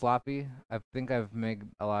little sloppy. I think I've made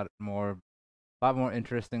a lot more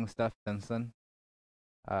interesting stuff since then.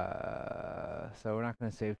 So we're not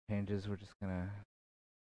gonna save changes. We're just gonna.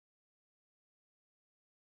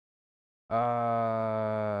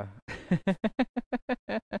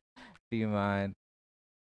 Do you mind?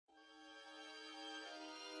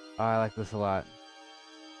 Oh, I like this a lot.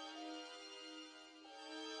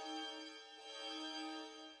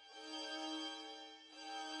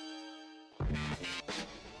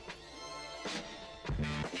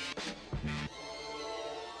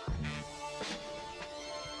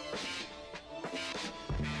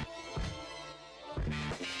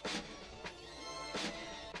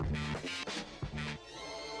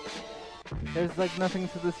 There's like nothing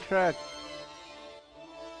to this track.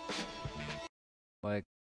 Like,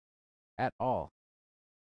 at all.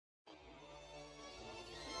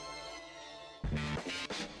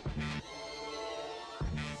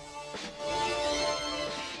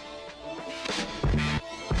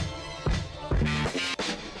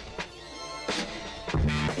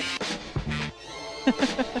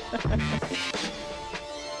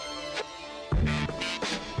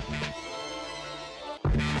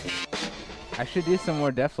 I should do some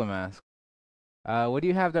more Deflamask. What do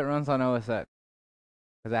you have that runs on OS X?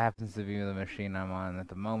 Because that happens to be the machine I'm on at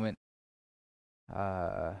the moment.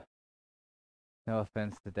 No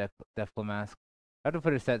offense to Deflamask. I have to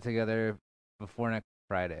put a set together before next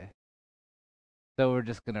Friday. So we're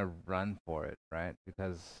just gonna run for it, right?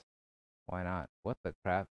 Because why not? What the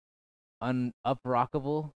crap?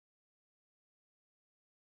 Uprockable?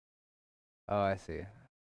 Oh, I see.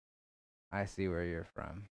 I see where you're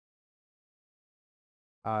from.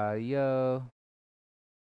 Yo.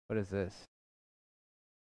 What is this?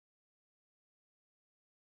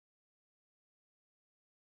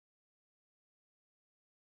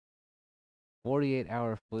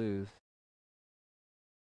 "48-hour flus."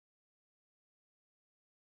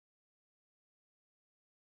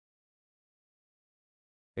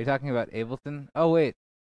 Are you talking about Ableton? Oh wait,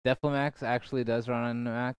 Deflamax actually does run on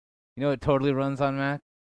Mac. You know it totally runs on Mac?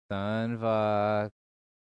 Sunfuck.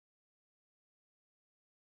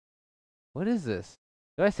 What is this?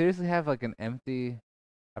 Do I seriously have like an empty...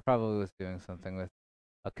 I probably was doing something with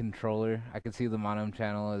a controller. I can see the mono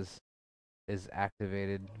channel is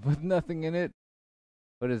activated with nothing in it.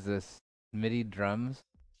 What is this? MIDI drums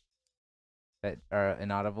that are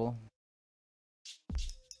inaudible?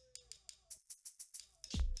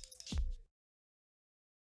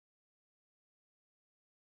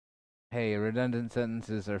 Hey, redundant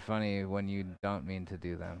sentences are funny when you don't mean to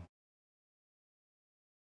do them.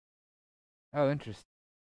 Oh, interesting.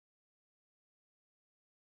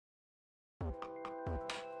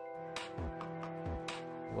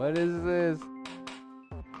 What is this?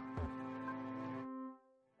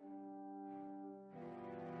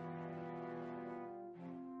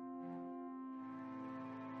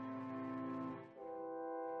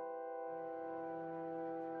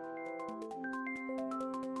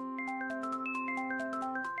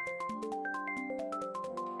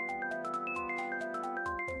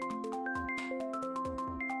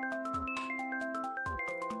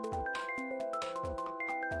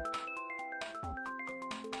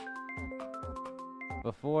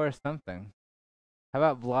 Before something. How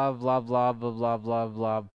about blah blah blah blah blah blah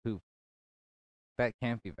blah poop? That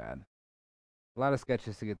can't be bad. A lot of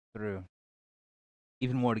sketches to get through.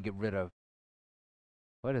 Even more to get rid of.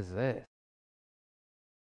 What is this?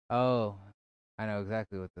 Oh, I know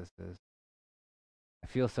exactly what this is. I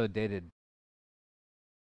feel so dated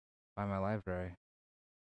by my library.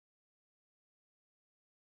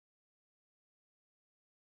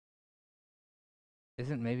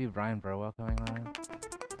 Isn't maybe Brian Burwell coming around?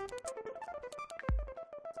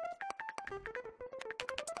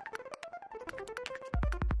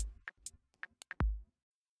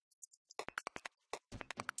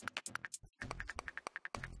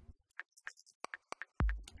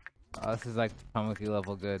 Oh, this is like Pumlicky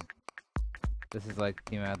level good. This is like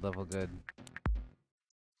PMAD level good.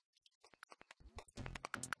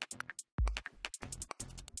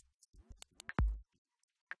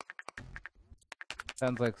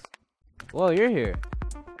 Sounds like... Whoa, you're here.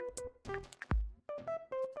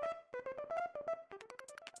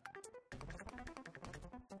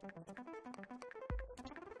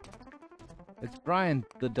 It's Brian,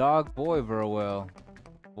 the dog boy Burwell.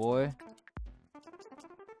 Boy.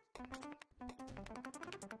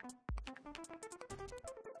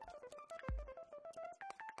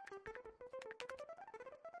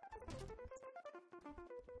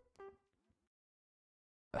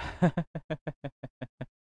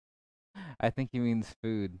 I think he means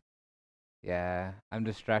food. Yeah, I'm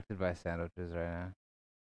distracted by sandwiches right now.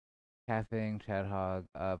 Caffeine, Chad Hog,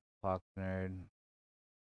 up, Fox Nerd.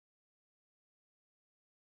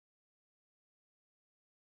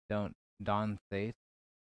 Don Thace.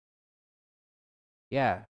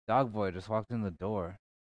 Yeah, dog boy just walked in the door.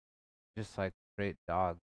 Just like straight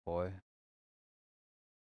dog boy.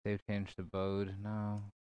 They've changed abode. No.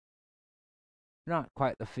 Not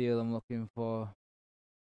quite the feel I'm looking for.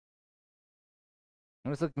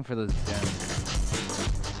 I'm just looking for those gems.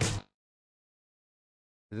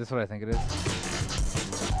 Is this what I think it is?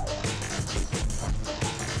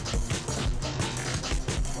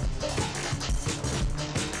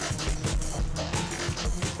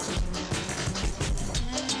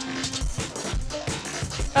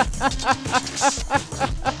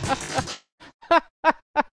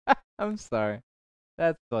 I'm sorry.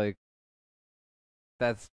 That's like...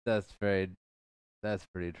 That's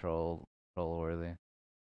pretty troll worthy.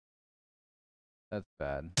 That's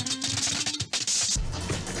bad.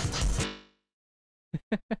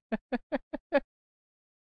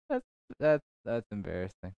 That's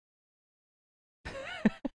embarrassing.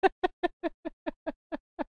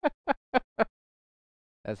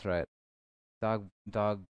 That's right. Dog,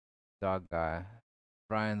 dog, dog guy.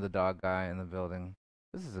 Brian the dog guy in the building.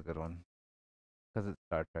 This is a good one because it's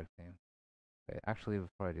Star Trek theme. Wait, actually,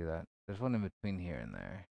 before I do that, there's one in between here and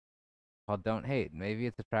there called "Don't Hate." Maybe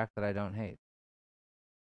it's a track that I don't hate.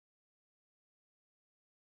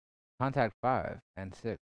 Contact 5 and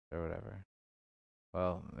 6 or whatever.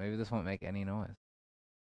 Well, maybe this won't make any noise.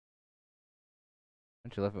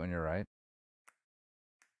 Don't you love it when you're right?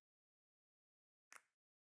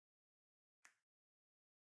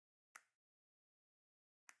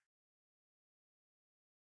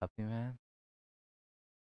 Puppy man?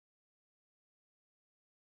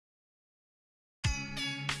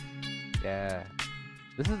 Yeah.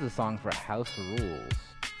 This is the song for House Rules.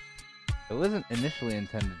 It wasn't initially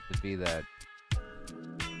intended to be that.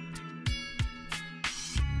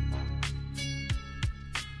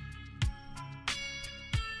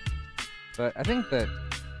 But I think that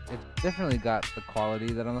it definitely got the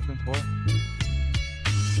quality that I'm looking for.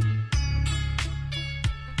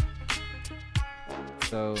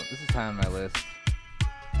 So this is high on my list.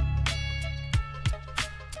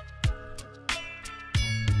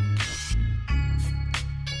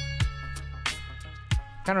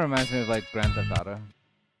 Kind of reminds me of like Grand Theft Auto,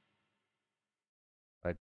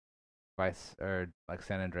 like Vice or like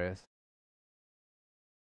San Andreas.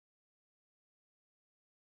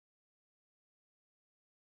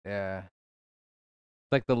 Yeah,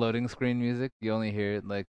 it's like the loading screen music. You only hear it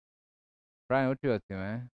like, Brian, what you up to,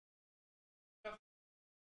 man?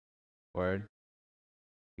 Word,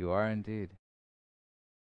 you are indeed.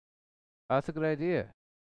 Oh, that's a good idea.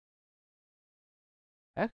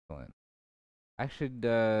 Excellent. I should.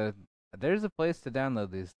 There's a place to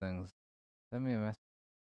download these things. Send me a message.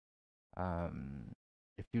 Um,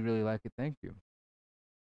 if you really like it, thank you.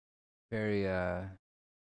 Very I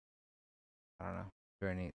don't know,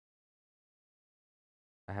 very neat.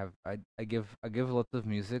 I give lots of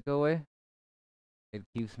music away. It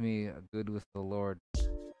keeps me good with the Lord.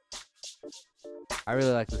 I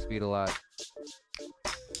really like this beat a lot,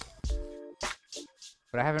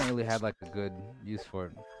 but I haven't really had like a good use for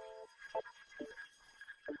it.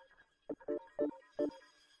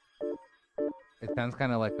 It sounds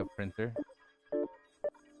kind of like a printer.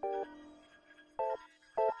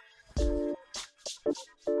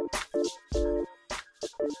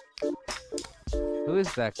 Who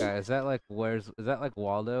is that guy? Is that like is that like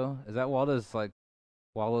Waldo? Is that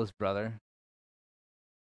Waldo's brother?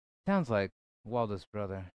 Sounds like Waldo's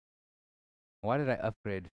brother. Why did I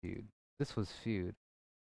upgrade feud? This was feud.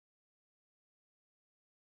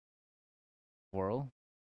 Whirl?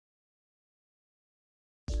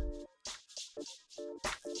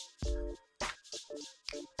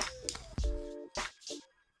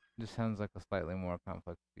 Just sounds like a slightly more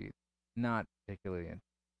complex beat. Not particularly in.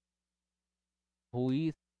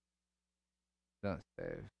 Please don't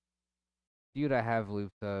save. Feud I have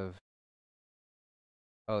loops of.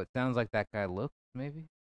 Oh, it sounds like that guy looks, maybe?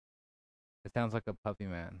 It sounds like a puppy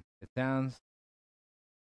man. It sounds.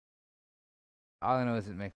 All I know is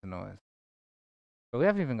it makes a noise. But we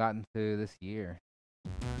haven't even gotten to this year.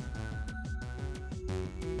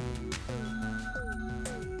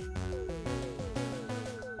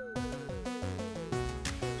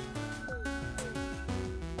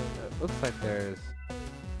 It looks like there's.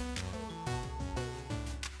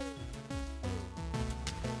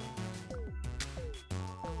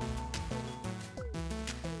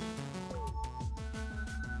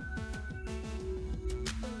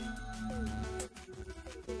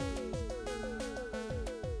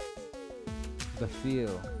 The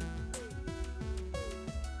feel.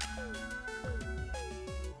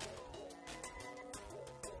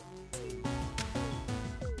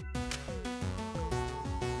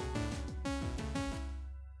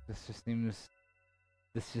 This just seems.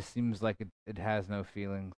 This just seems like it has no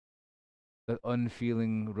feelings. The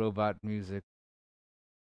unfeeling robot music.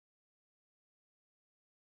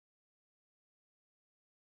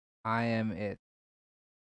 I am it.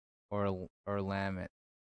 Or lamb it.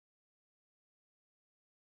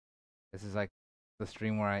 This is like the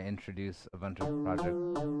stream where I introduce a bunch of projects.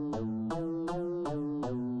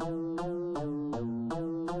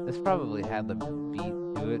 This probably had the beat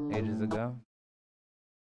to it ages ago.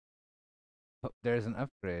 Oh, there's an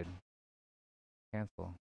upgrade.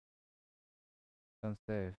 Cancel. Don't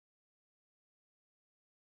save.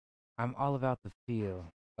 I'm all about the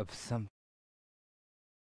feel of something.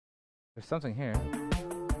 There's something here.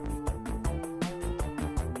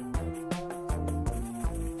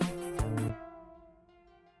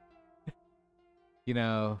 You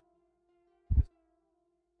know,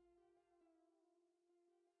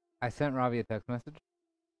 I sent Robbie a text message.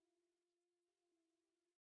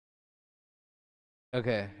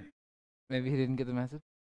 Okay. Maybe he didn't get the message?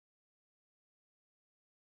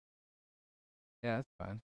 Yeah, that's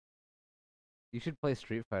fine. You should play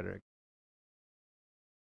Street Fighter.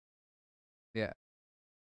 Yeah.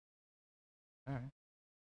 Alright.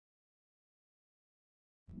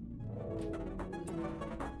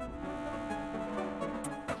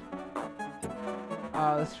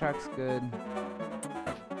 Oh, this track's good.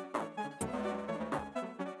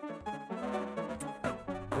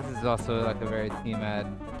 This is also like a very T-Mad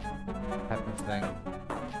type of thing.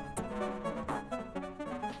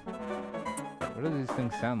 What do these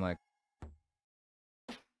things sound like?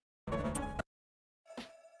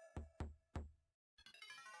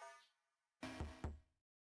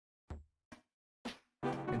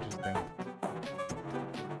 Interesting.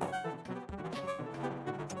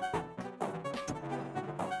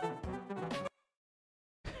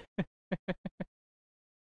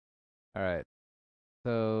 Alright.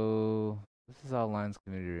 So this is all Lines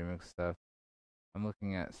Community Remix stuff. I'm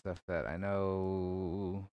looking at stuff that I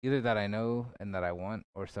know, either that I know and that I want,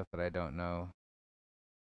 or stuff that I don't know.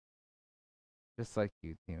 Just like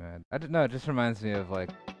you, T-Mad. I don't know, it just reminds me of like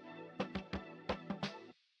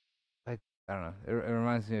I don't know. It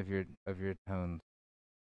reminds me of your tones.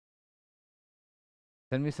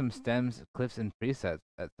 Send me some stems, clips, and presets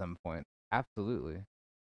at some point. Absolutely.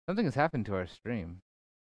 Something has happened to our stream.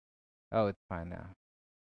 Oh, it's fine now.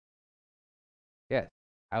 Yes,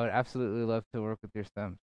 I would absolutely love to work with your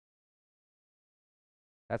stems.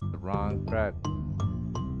 That's the wrong track.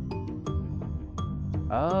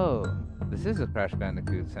 Oh, this is a Crash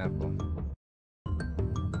Bandicoot sample.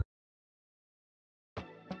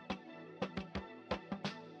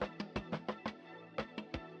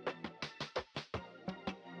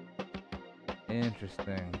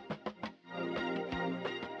 Interesting.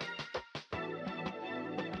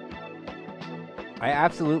 I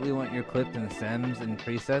absolutely want your clips and stems and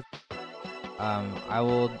presets.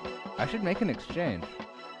 I should make an exchange.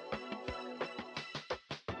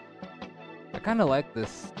 I kind of like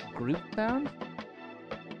this group sound.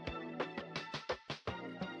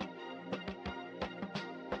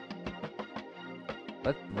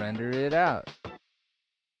 Let's render it out.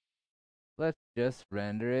 Let's just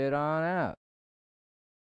render it on out.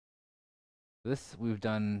 This we've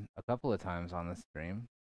done a couple of times on the stream.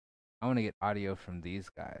 I want to get audio from these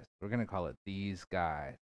guys. We're going to call it these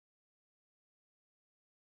guys.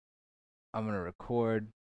 I'm going to record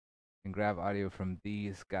and grab audio from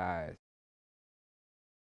these guys.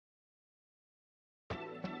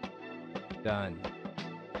 Done.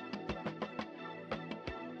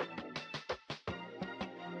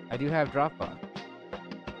 I do have Dropbox.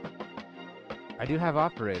 I do have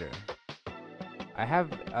Operator. I have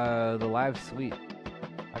the live suite.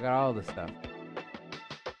 I got all the stuff.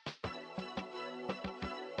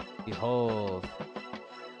 Behold.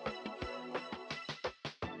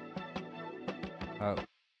 Oh.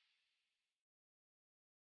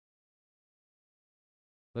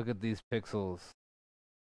 Look at these pixels.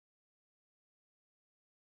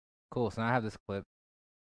 Cool, so now I have this clip.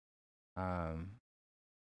 If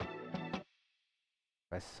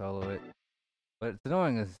I solo it. What's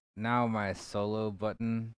annoying is now my solo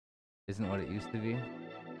button isn't what it used to be.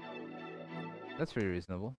 That's pretty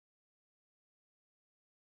reasonable.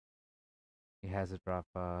 He has a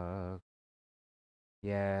Dropbox.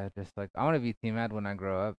 Yeah, just like I want to be T-Mad when I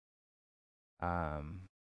grow up.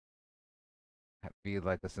 Be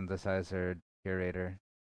like a synthesizer curator.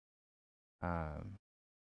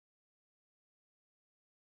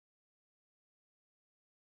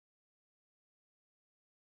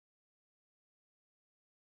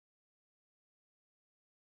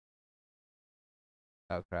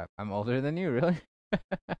 Oh crap! I'm older than you, really?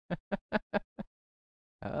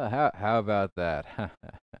 How about that?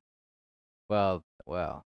 Well,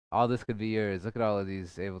 all this could be yours. Look at all of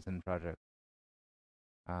these Ableton projects.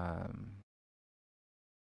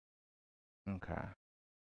 Okay.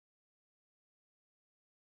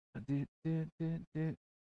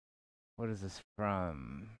 What is this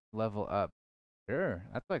from? Level Up. Sure,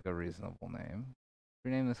 that's like a reasonable name.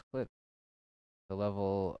 Rename this clip. The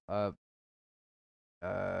Level Up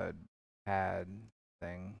pad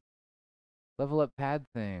thing. Level Up pad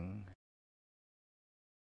thing.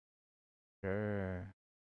 Sure.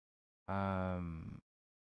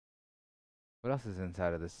 What else is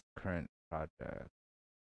inside of this current project?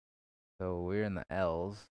 So we're in the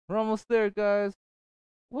L's. We're almost there, guys.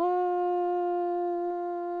 What?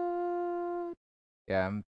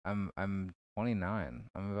 Yeah, I'm 29.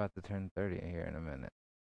 I'm about to turn 30 here in a minute.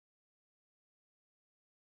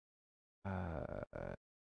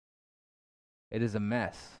 It is a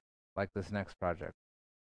mess, like this next project.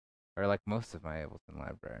 or like most of my Ableton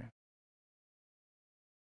library.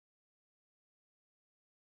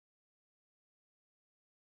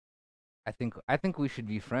 I think we should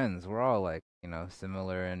be friends. We're all like,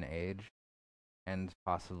 similar in age and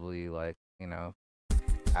possibly like,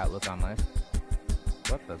 outlook on life.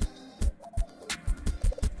 What the?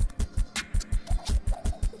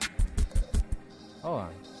 Hold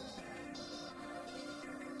on.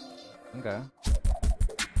 Okay.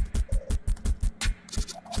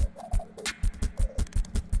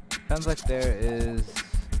 Sounds like there is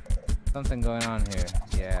something going on here.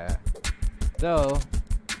 Yeah. So,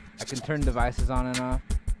 I can turn devices on and off.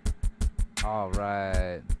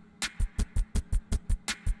 Alright.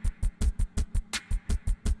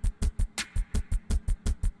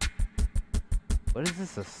 What is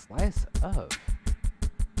this a slice of?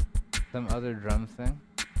 Some other drum thing?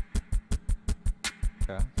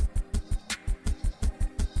 Okay.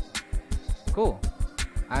 Cool.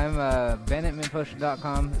 I'm Ben at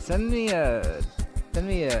mintpotion.com. Send me a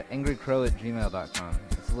angrycrow@gmail.com.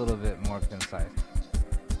 It's a little bit more concise.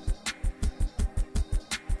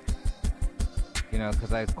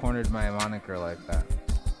 Because I cornered my moniker like that.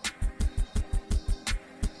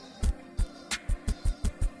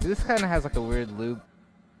 See, this kind of has like a weird loop,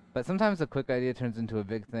 but sometimes a quick idea turns into a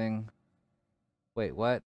big thing. Wait,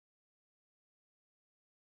 what?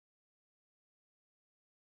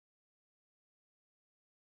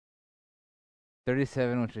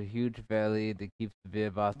 $37 with a huge belly that keeps the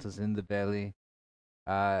beer bottles in the belly.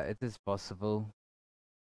 It is possible.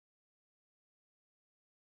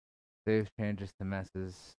 Save changes to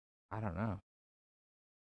messes. I don't know.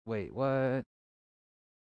 Wait, what?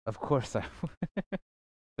 Of course I would.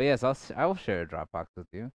 But yes, I will share a Dropbox with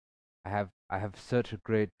you. I have such a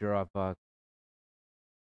great Dropbox.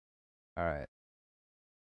 All right.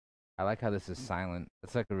 I like how this is silent.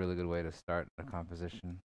 It's like a really good way to start a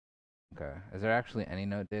composition. Okay. Is there actually any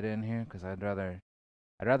note data in here? Because I'd rather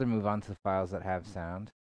move on to files that have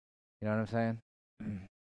sound. You know what I'm saying?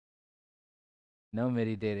 No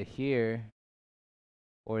MIDI data here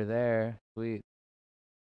or there. Sweet.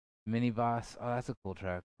 Mini Boss. Oh, that's a cool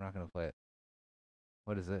track. We're not gonna play it.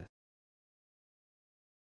 What is this?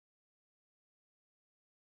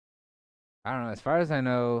 I don't know. As far as I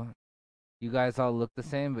know, you guys all look the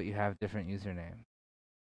same, but you have different usernames.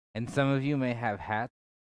 And some of you may have hats,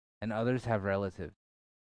 and others have relatives.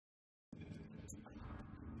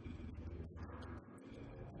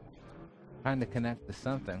 Trying to connect to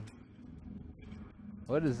something.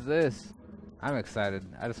 What is this? I'm excited.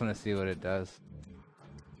 I just want to see what it does.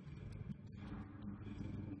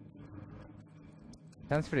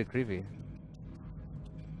 Sounds pretty creepy.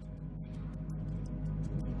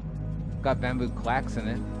 Got bamboo clacks in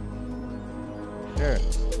it. Sure.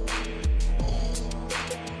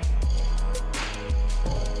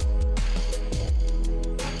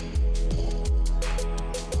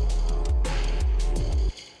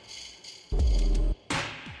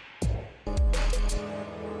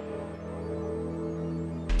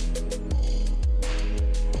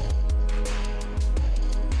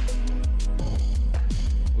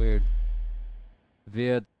 Weird.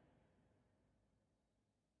 Weird.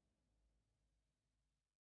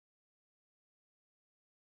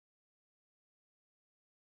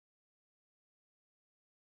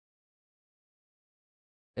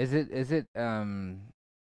 Is it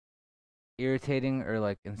irritating or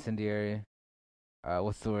like incendiary?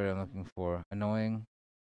 What's the word I'm looking for? Annoying?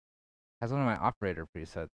 Has one of my operator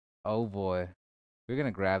presets. Oh boy. We're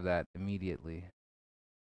gonna grab that immediately.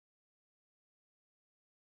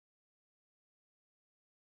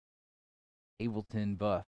 Ableton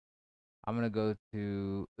buff. I'm gonna go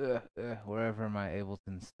to wherever my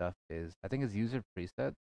Ableton stuff is. I think it's user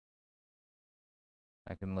preset.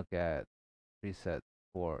 I can look at presets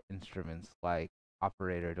for instruments like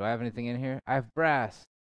operator. Do I have anything in here? I have brass.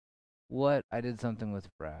 What? I did something with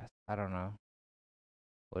brass. I don't know.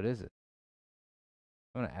 What is it?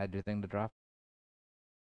 I'm gonna add your thing to drop.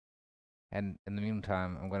 And in the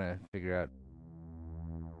meantime, I'm gonna figure out.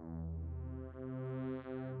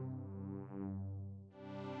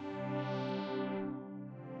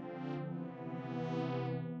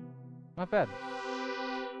 Not bad.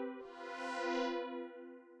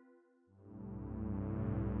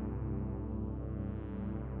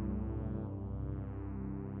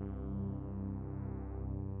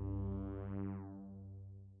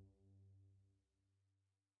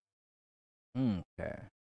 Okay.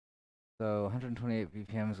 So 128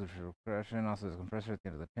 BPMs, which is compression. Also, there's a compressor at the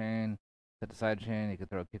end of the chain. Set the side chain. You could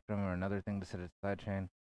throw a kick drum or another thing to set its side chain.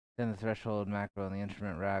 Then the threshold macro on the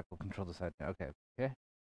instrument rack will control the side chain. Okay.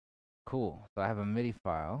 Cool. So I have a MIDI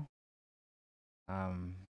file.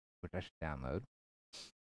 which I should download.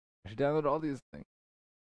 I should download all these things.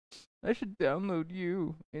 I should download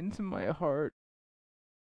you into my heart.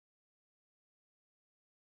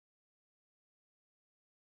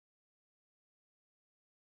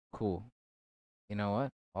 Cool. You know what?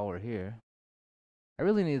 While we're here, I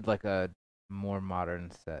really need like a more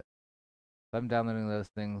modern set. So I'm downloading those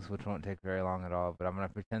things, which won't take very long at all, but I'm going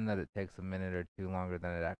to pretend that it takes a minute or two longer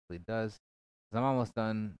than it actually does. Because I'm almost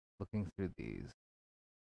done looking through these.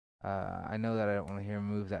 I know that I don't want to hear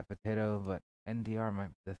Move That Potato, but NDR might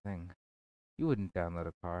be the thing. You wouldn't download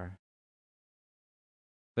a car.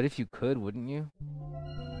 But if you could, wouldn't you?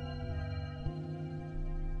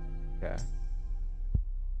 Okay.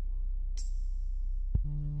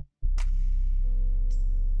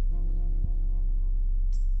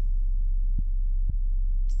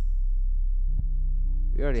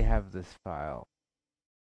 We already have this file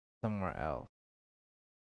somewhere else.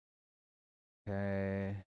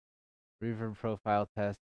 Okay. Reverb profile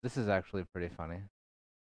test. This is actually pretty funny.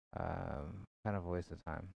 Kind of a waste of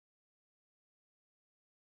time.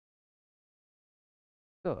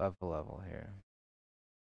 Go up a level here.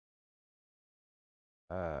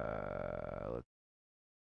 Let's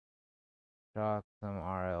shock some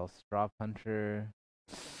RL Straw Puncher.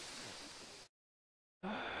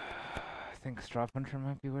 I think Straw Puncher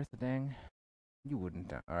might be worth a dang. You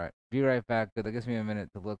wouldn't. Alright, be right back. That gives me a minute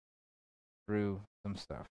to look through some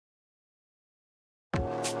stuff.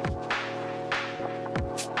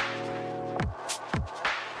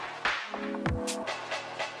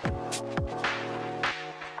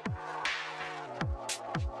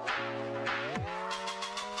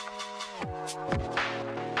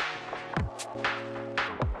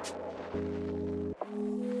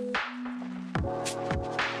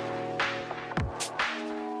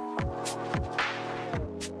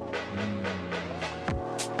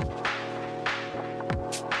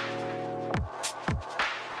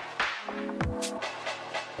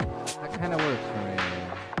 Kind of works for me.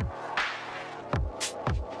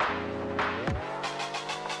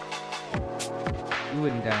 You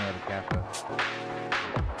wouldn't download a Kappa.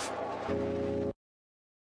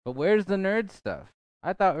 But where's the nerd stuff?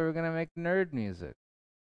 I thought we were gonna make nerd music.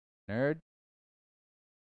 Nerd?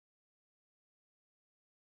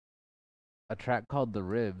 A track called The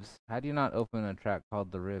Ribs. How do you not open a track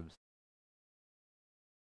called The Ribs?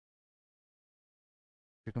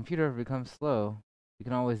 If your computer becomes slow, you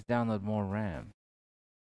can always download more RAM.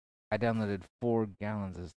 I downloaded 4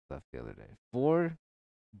 gallons of stuff the other day. 4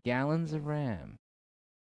 gallons of RAM.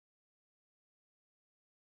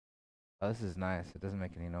 Oh, this is nice. It doesn't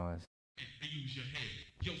make any noise. Use your head.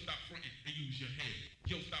 Yo, stop fronting and use your head.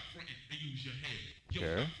 Yo, stop fronting and use your head.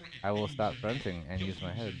 Sure. I will stop fronting and use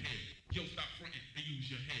my head. Yo, stop fronting and use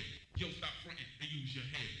your head. Yo, stop fronting and use your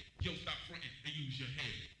head. Yo, stop fronting and use your head.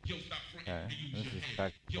 Yo, stop fronting and use your head. This is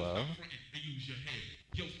track 12.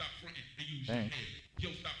 Yo, stop fronting and use your head. Yo,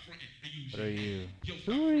 stop fronting and use your head. What are you? Yo,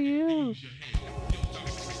 Who are you?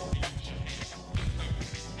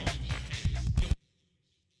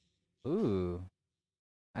 Ooh.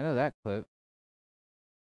 I know that clip.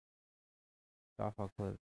 Softball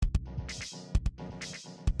clip.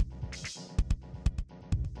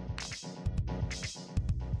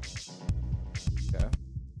 Okay.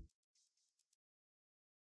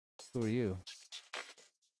 Who are you?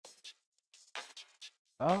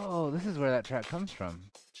 Oh, this is where that track comes from.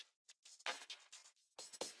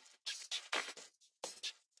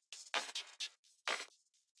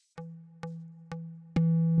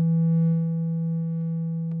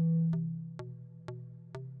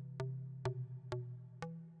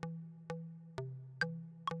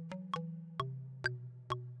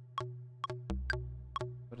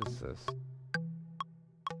 What is this?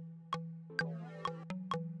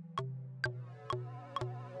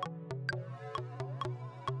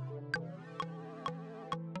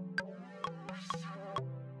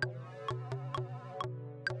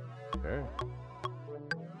 Sure.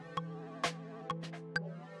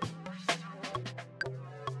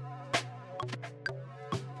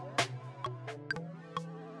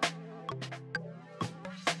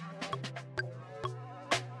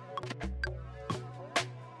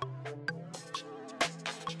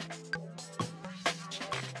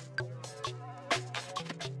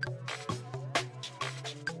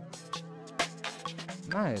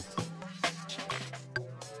 Nice.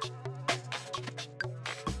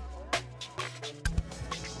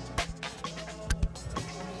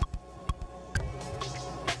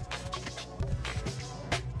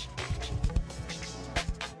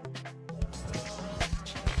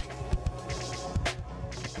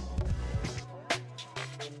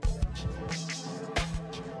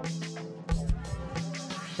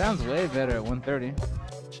 Sounds way better at 130.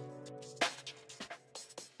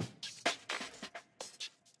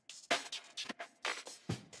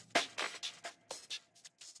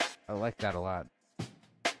 I like that a lot.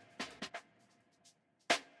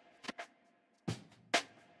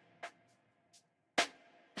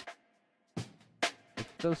 It's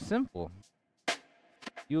so simple.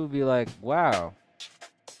 You will be like, wow,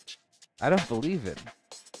 I don't believe it.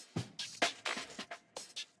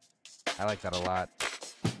 I like that a lot.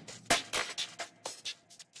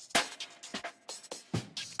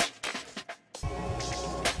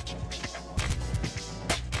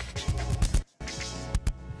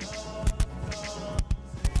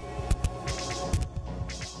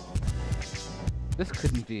 This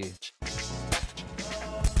couldn't be.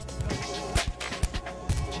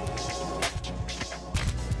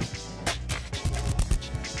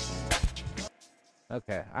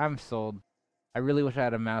 Okay, I'm sold. I really wish I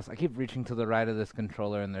had a mouse. I keep reaching to the right of this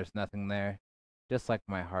controller and there's nothing there. Just like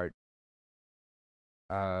my heart.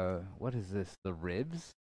 What is this? The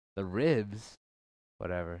ribs? The ribs?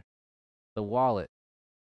 Whatever. The wallet.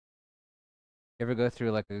 You ever go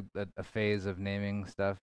through like a phase of naming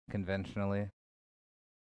stuff conventionally?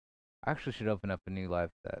 I actually should open up a new live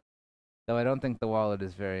set. Though I don't think the wallet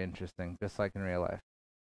is very interesting, just like in real life.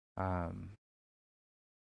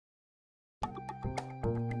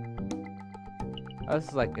 Oh, this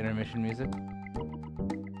is like intermission music.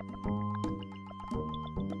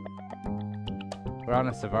 We're on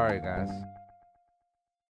a Safari, guys.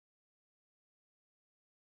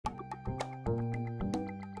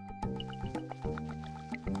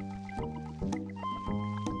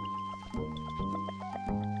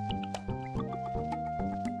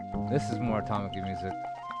 This is more atomic music.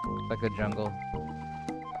 Like a jungle.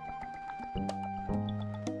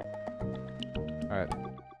 Alright.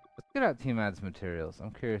 Let's get out Team Ad's materials.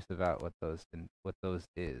 I'm curious about what those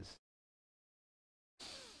is.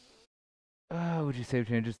 Would you save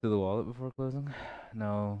changes to the wallet before closing?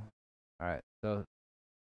 No. Alright, so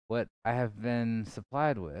what I have been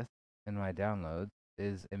supplied with in my downloads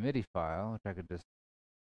is a MIDI file, which I could just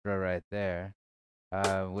throw right there,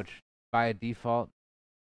 which by default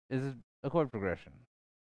is a chord progression.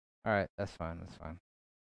 Alright, that's fine, that's fine.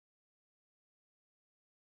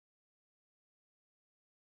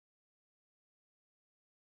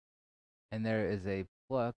 And there is a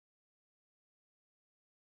pluck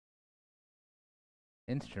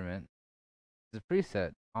instrument. It's a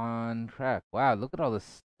preset on track. Wow, look at all the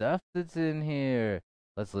stuff that's in here.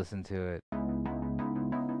 Let's listen to it.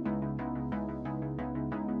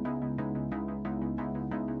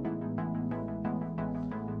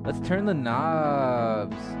 Let's turn the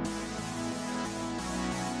knobs.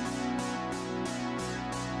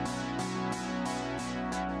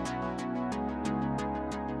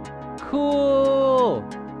 Cool.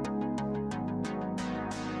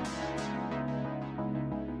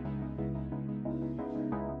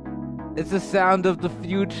 It's the sound of the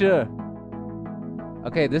future.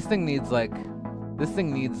 Okay, this thing needs like a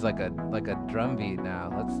drum beat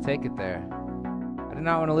now. Let's take it there. I do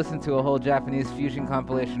not want to listen to a whole Japanese fusion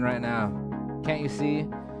compilation right now. Can't you see?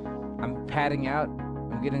 I'm padding out.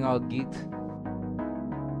 I'm getting all geeked.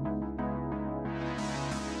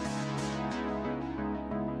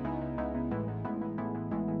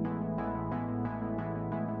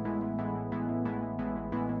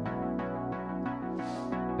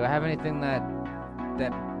 Do I have anything that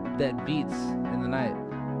beats in the night?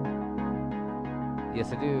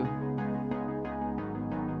 Yes, I do.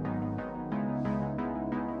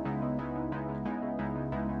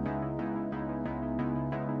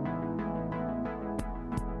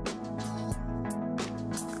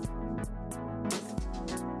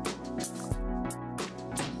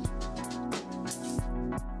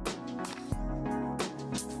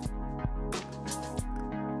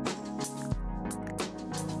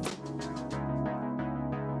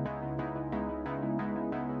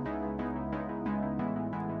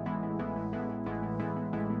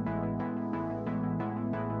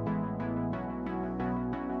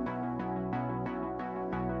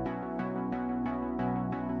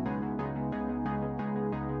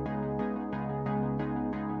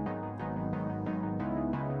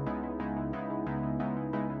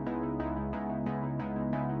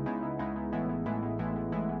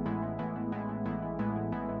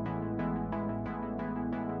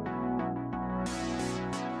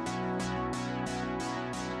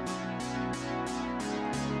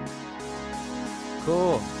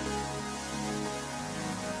 Cool.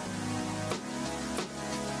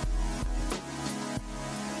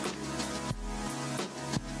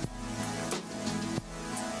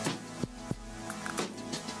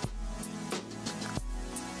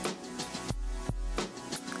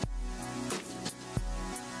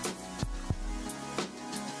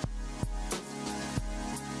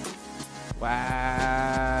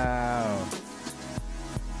 Wow.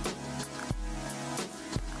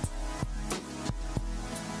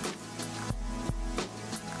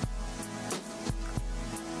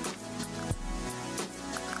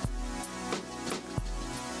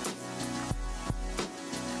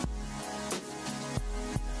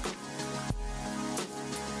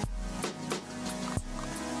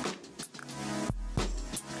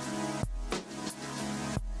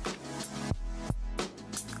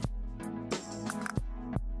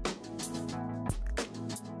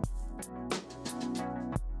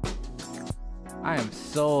 I am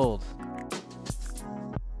sold.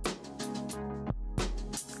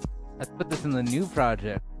 Let's put this in the new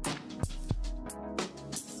project.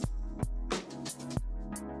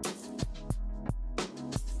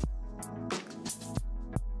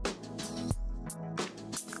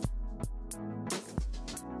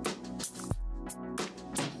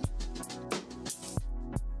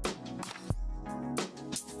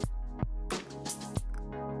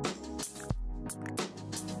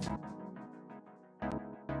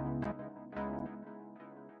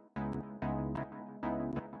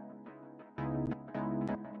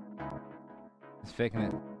 It's faking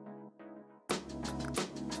it.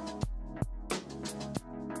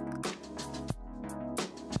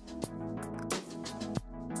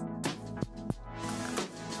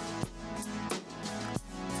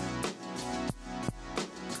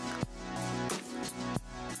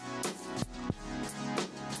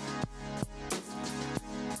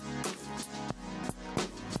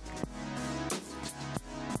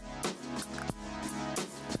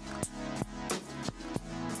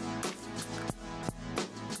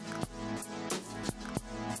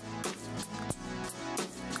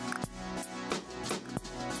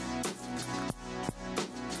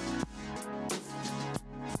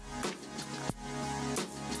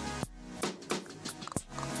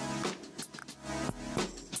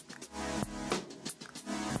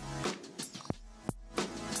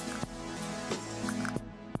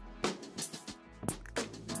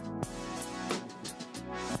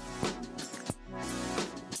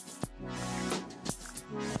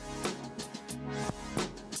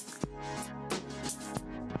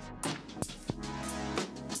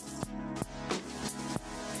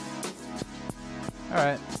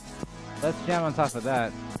 Alright, let's jam on top of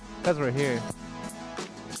that, because we're here.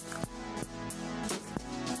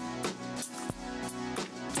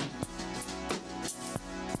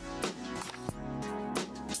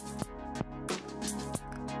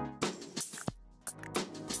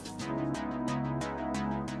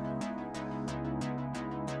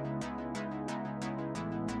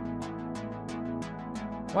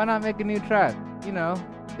 Why not make a new track? You know,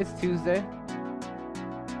 it's Tuesday.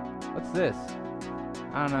 What's this?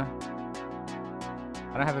 I don't know.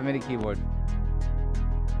 I don't have a MIDI keyboard.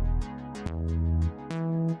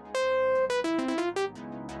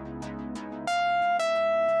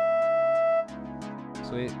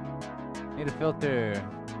 Sweet. Need a filter.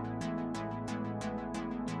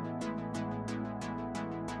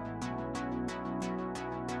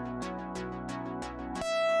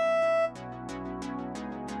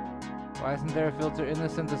 Why isn't there a filter in the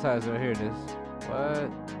synthesizer? Here it is.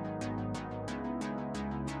 What?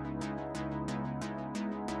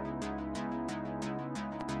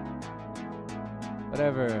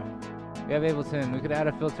 Whatever. We have Ableton. We could add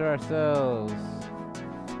a filter ourselves.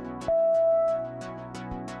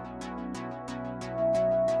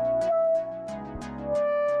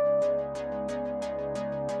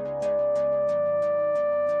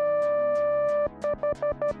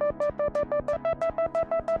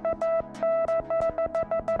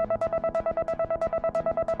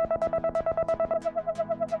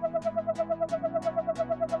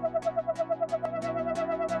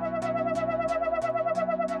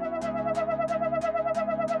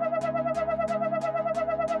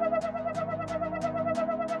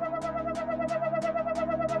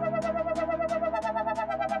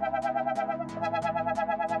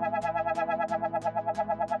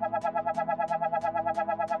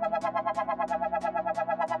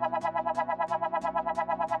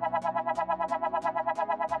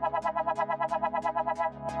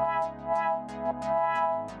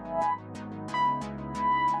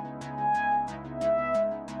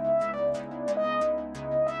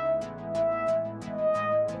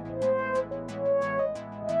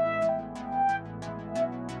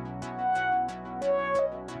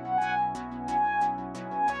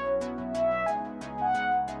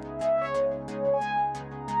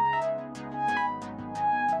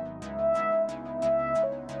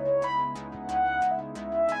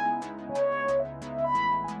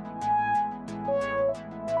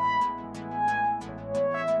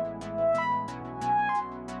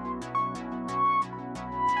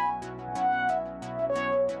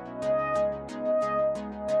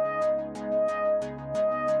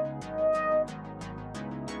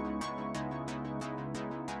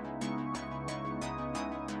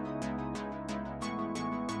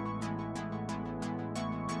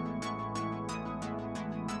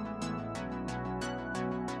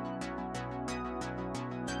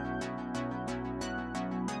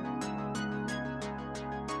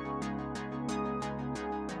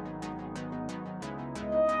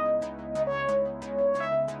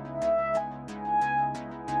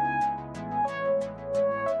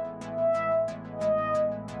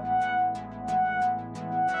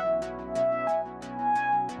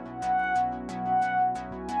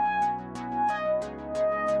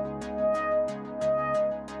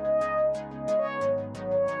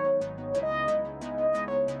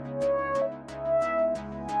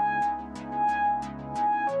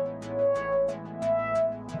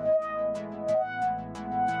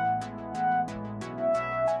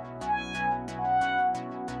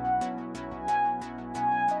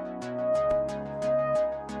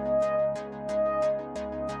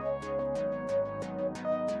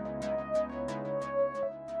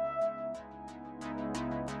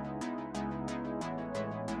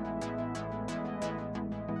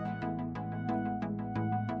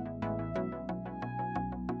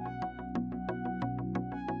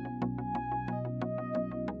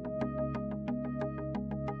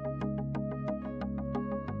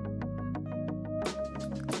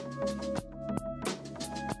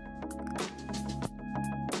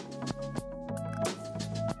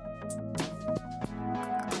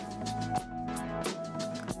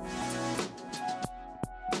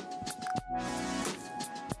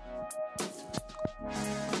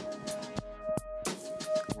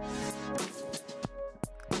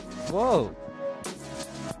 Whoa.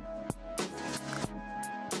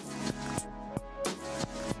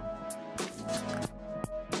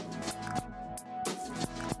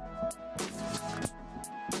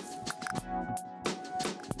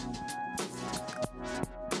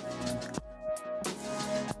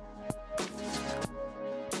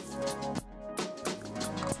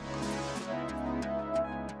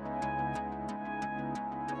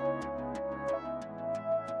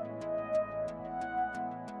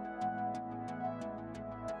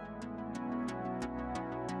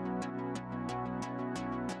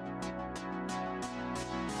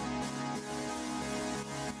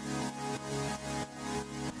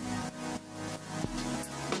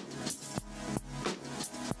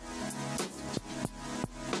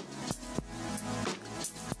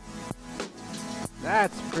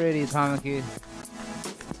 That's pretty, Tamaki.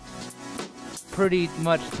 Pretty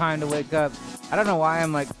much time to wake up. I don't know why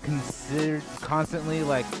I'm like constantly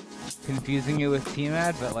like confusing you with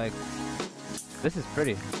T-Mad, but like this is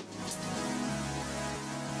pretty.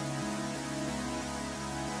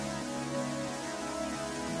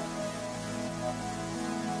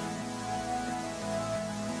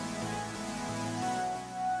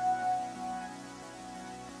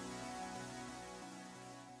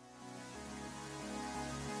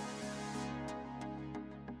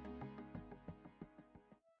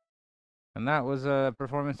 And that was a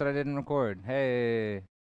performance that I didn't record. Hey,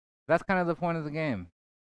 that's kind of the point of the game.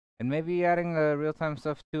 And maybe adding real-time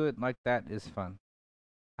stuff to it like that is fun.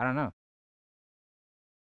 I don't know.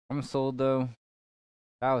 I'm sold though.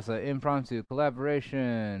 That was an impromptu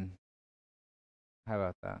collaboration. How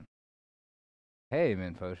about that? Hey,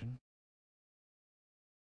 Mint Potion.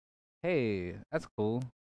 Hey, that's cool.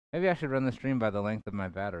 Maybe I should run the stream by the length of my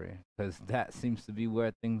battery, because that seems to be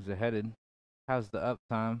where things are headed. How's the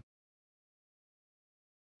uptime?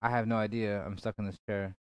 I have no idea. I'm stuck in this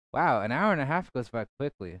chair. Wow, an hour and a half goes by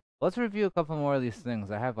quickly. Let's review a couple more of these things.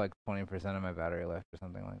 I have like 20% of my battery left or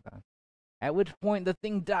something like that. At which point the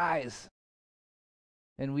thing dies.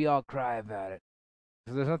 And we all cry about it.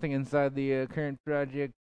 So there's nothing inside the current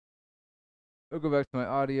project. I'll go back to my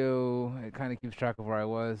audio. It kind of keeps track of where I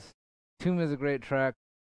was. Tomb is a great track.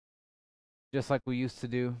 Just like we used to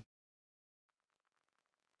do.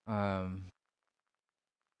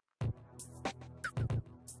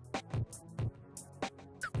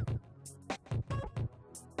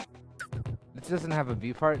 It doesn't have a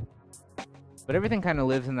B part, but everything kind of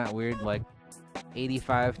lives in that weird like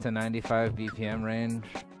 85 to 95 BPM range,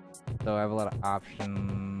 so I have a lot of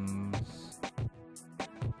options.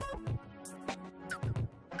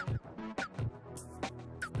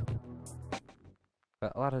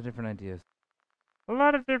 But a lot of different ideas. A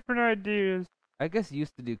lot of different ideas. I guess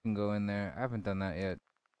used to do can go in there. I haven't done that yet.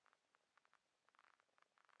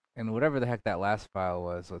 And whatever the heck that last file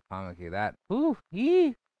was with Tamaki, that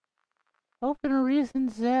open a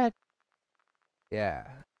recent set. Yeah,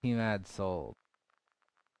 T-Mad sold.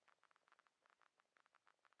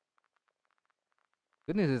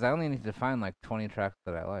 Good news is I only need to find like 20 tracks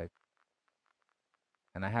that I like.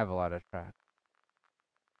 And I have a lot of tracks.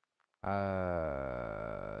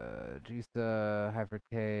 Gisa, Hyper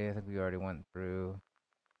K, I think we already went through.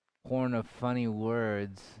 Horn of Funny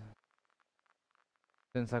Words.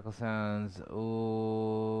 Spin Cycle Sounds.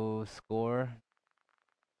 Ooh, Score.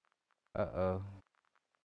 Uh-oh.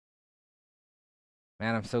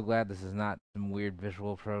 Man, I'm so glad this is not some weird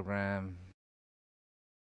visual program.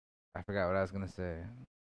 I forgot what I was gonna say.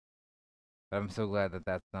 But I'm so glad that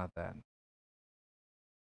that's not that.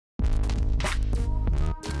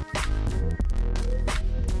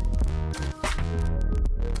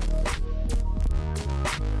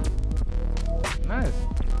 Nice.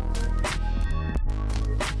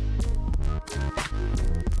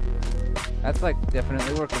 That's like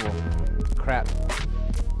definitely workable. Crap.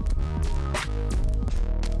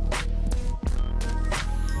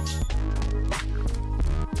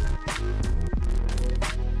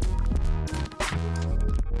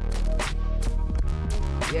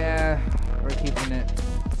 Yeah, we're keeping it.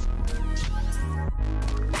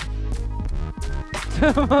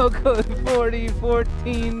 Demo code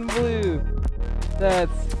 4014 blue.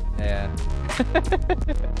 That's yeah.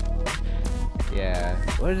 Yeah.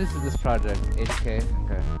 What is this project? HK?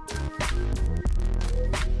 Okay.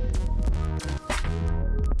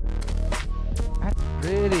 That's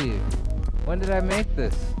pretty. When did I make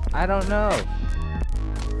this? I don't know.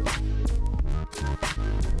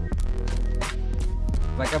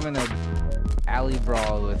 Like I'm in a alley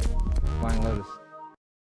brawl with Flying Lotus.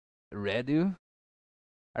 Redu?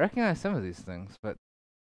 I recognize some of these things, but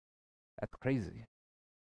that's crazy.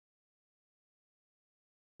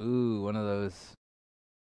 Ooh, one of those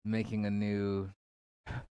making a new,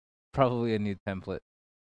 probably a new template.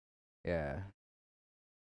 Yeah.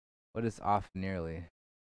 What is off nearly?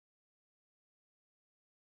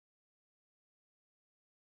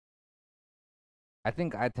 I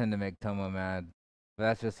think I tend to make Tomo mad, but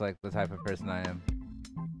that's just like the type of person I am.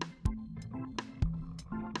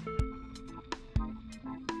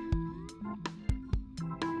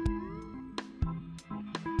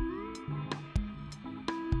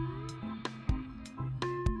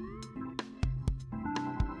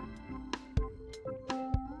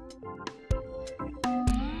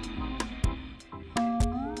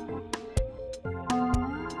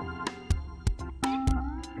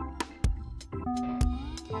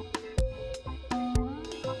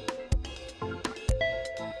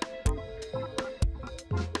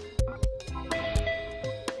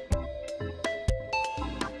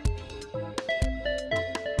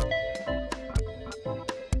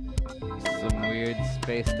 Some weird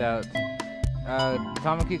spaced out.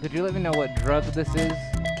 Tamaki, could you let me know what drug this is?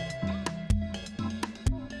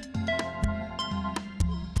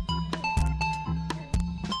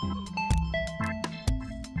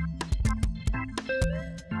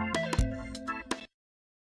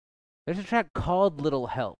 There's a track called Little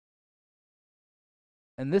Help.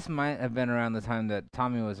 And this might have been around the time that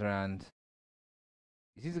Tommy was around.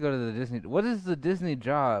 He used to go to the Disney. What is the Disney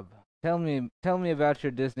job? Tell me about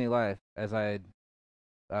your Disney life as I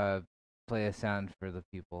play a sound for the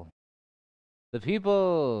people. The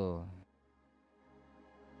people.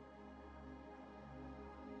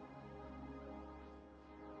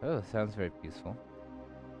 Oh, sounds very peaceful.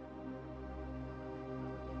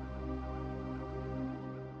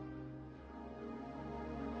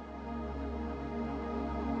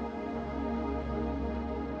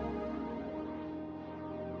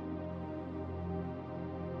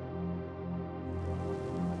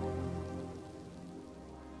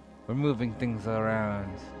 We're moving things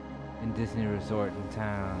around in Disney Resort in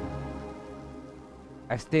town.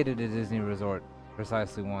 I've stayed at a Disney Resort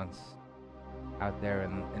precisely once out there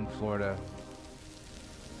in Florida.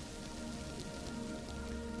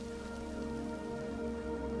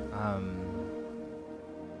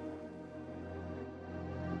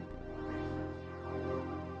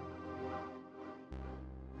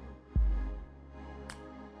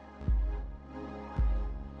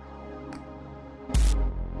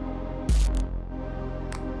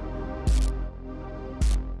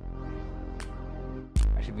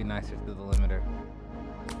 I should be nicer to the limiter.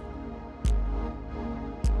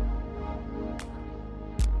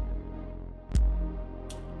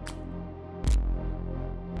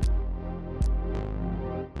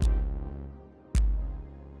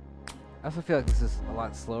 I also feel like this is a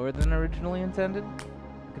lot slower than originally intended.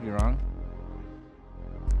 I could be wrong.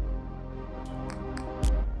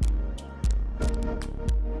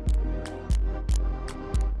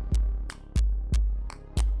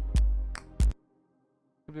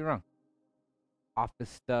 Could be wrong. Office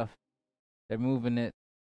stuff. They're moving it.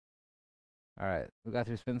 Alright, we got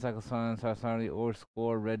through Spin Cycle Song, Sonority, or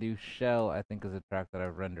Score, Redu, Shell, I think is a track that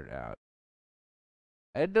I've rendered out.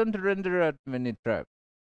 I don't render out many tracks.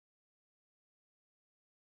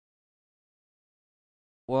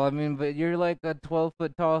 Well, I mean, but you're like a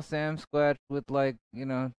 12-foot tall Sam Squatch with like, you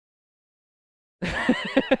know...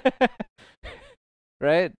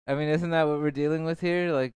 right? I mean, isn't that what we're dealing with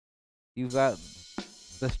here? Like, you've got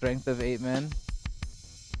the strength of 8 men.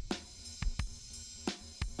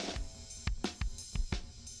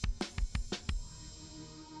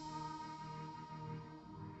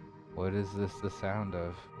 What is this the sound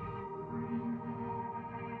of?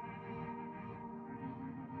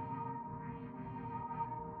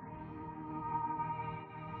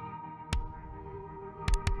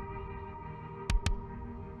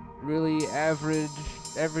 Really average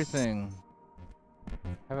everything.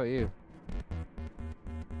 How about you?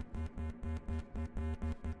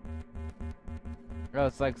 Oh,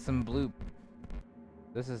 it's like some bloop.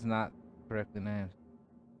 This is not correctly named.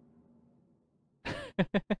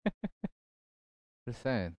 Just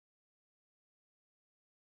saying.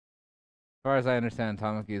 As far as I understand,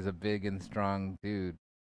 Tamaki is a big and strong dude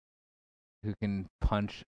who can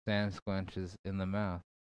punch Sam Squanches in the mouth.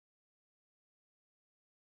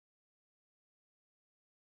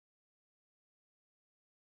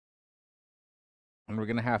 And we're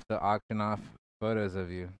gonna have to auction off photos of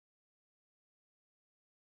you.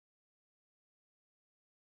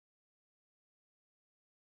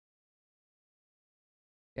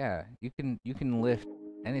 Yeah, you can lift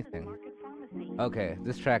anything. Okay,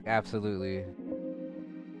 this track absolutely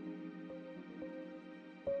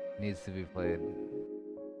needs to be played.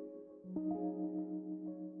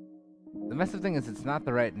 The messed up thing is it's not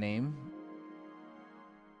the right name.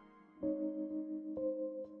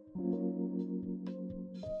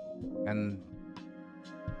 And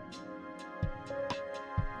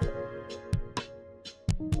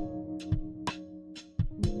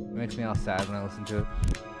it makes me all sad when I listen to it.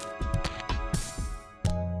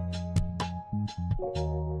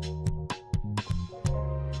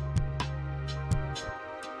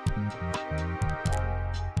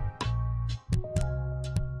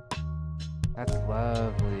 That's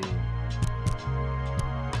lovely.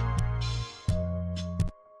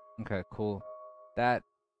 Okay, cool. That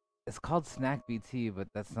it's called Snack BT, but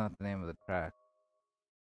that's not the name of the track.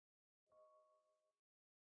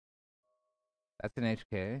 That's an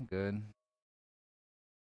HK, good.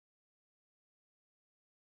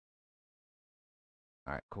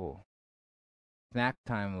 Alright, cool. Snack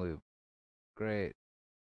time loop. Great.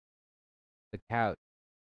 The couch.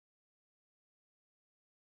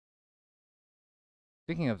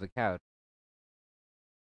 Speaking of the couch.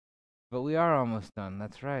 But we are almost done,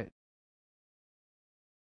 that's right.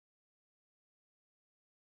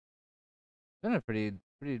 It's been a pretty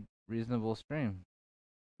reasonable stream.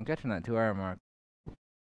 I'm catching that 2-hour mark.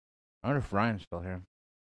 I wonder if Ryan's still here.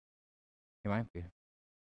 He might be.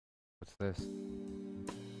 What's this?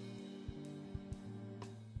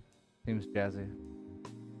 Seems jazzy.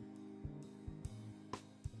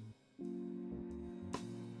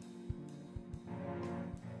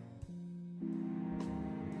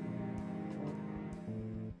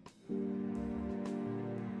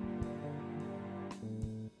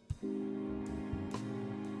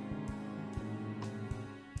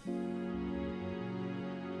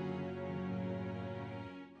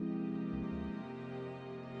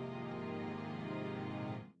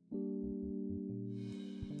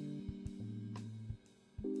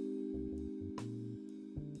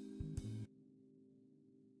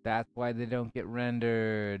 That's why they don't get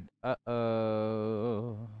rendered.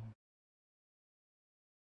 Uh-oh.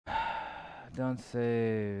 Don't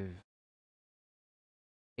save.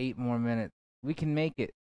 8 more minutes. We can make it.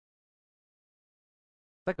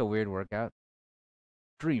 It's like a weird workout.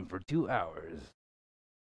 Stream for 2 hours.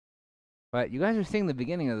 But you guys are seeing the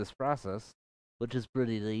beginning of this process, which is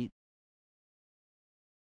pretty neat.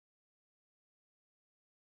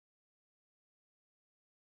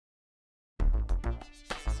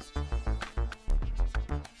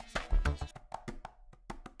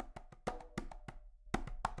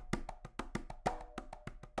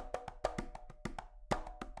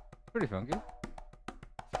 Pretty funky.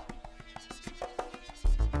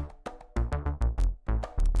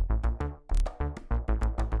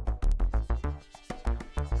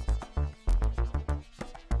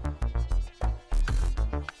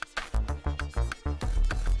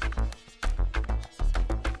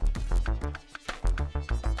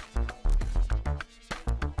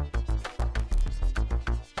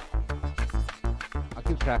 I'll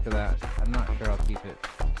keep track of that. I'm not sure I'll keep it.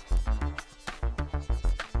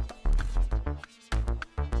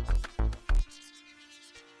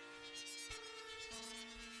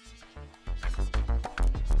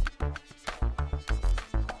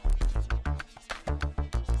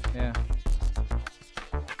 Yeah.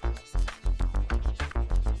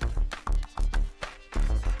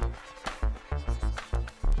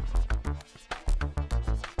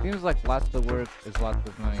 Seems like lots of work is lots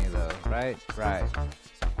of money though, right? Right.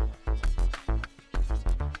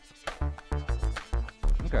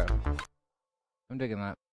 Okay. I'm digging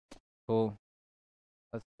that. Cool.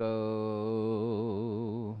 Let's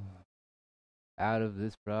go out of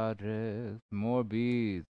this project. More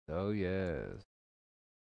beats. Oh yes.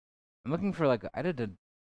 I'm looking for like I did a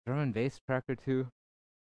drum and bass track or two.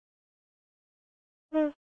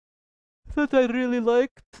 That I really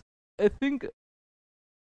liked. I think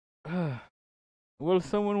well,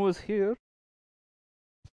 someone was here.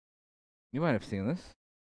 You might have seen this.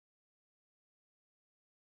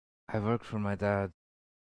 I worked for my dad.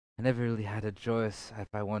 I never really had a choice if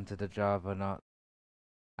I wanted a job or not.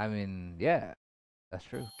 I mean, yeah, that's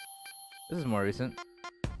true. This is more recent.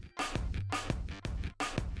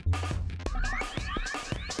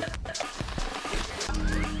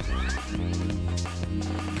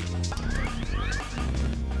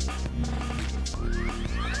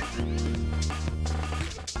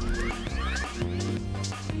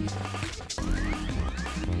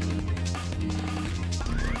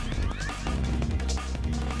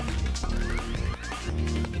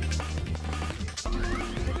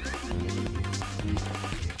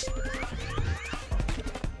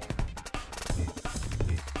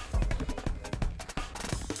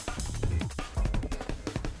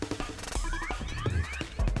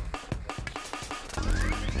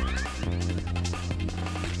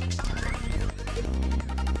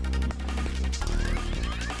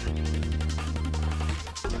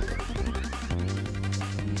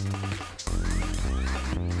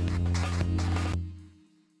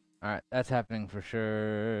 Alright, that's happening for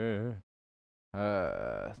sure.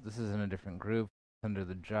 This is in a different group. It's under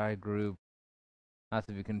the Jai group. Not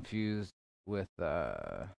to be confused with,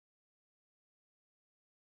 that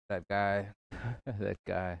guy. That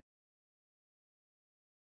guy.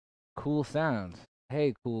 Cool sounds.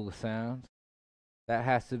 Hey, cool sounds. That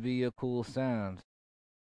has to be a cool sound.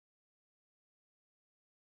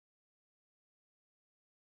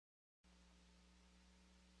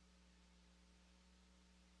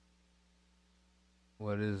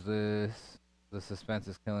 What is this? The suspense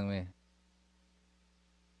is killing me.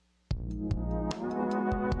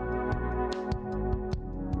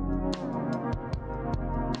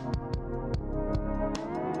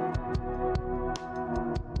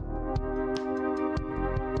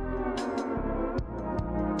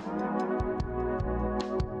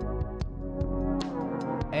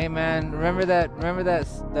 Hey man, remember that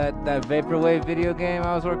vaporwave video game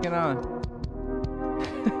I was working on?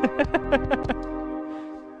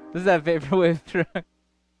 This is that vaporwave truck.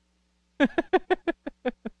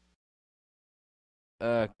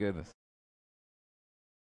 Oh goodness.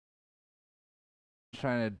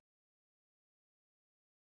 Trying to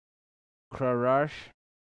Crorash.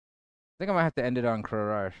 I think I might have to end it on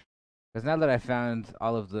Crorash. Because now that I found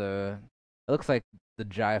all of the, it looks like the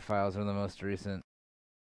Jai files are the most recent,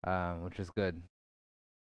 which is good.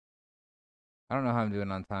 I don't know how I'm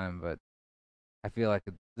doing on time, but I feel like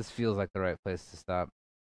this feels like the right place to stop.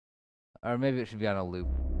 Or maybe it should be on a loop.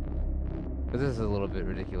 Because this is a little bit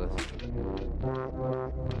ridiculous.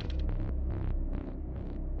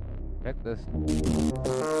 Check this.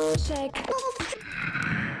 Check.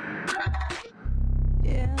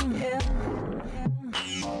 Yeah.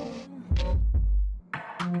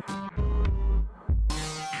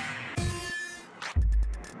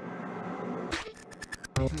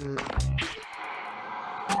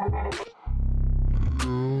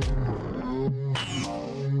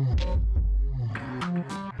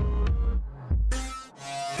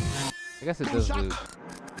 I guess it does loop.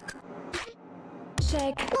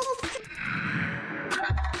 Check.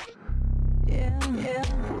 Yeah.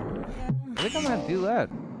 I think I'm gonna do that.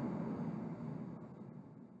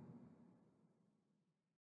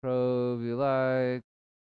 Probe you like.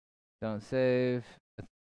 Don't save. It's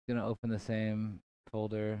gonna open the same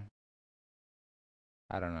folder.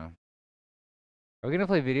 I don't know. Are we gonna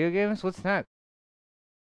play video games? What's next?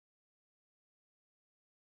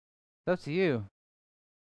 It's up to you.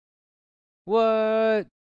 What?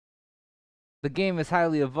 The game is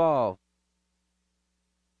highly evolved.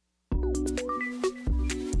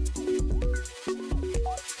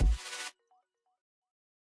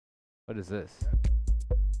 What is this?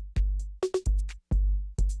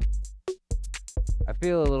 I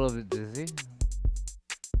feel a little bit dizzy.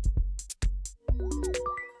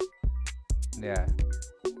 Yeah.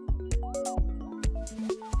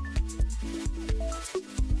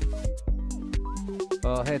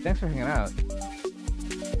 Well, hey, thanks for hanging out.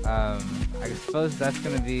 I suppose that's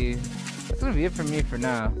gonna be it for me for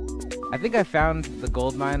now. I think I found the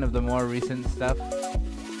gold mine of the more recent stuff.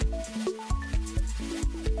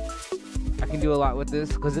 I can do a lot with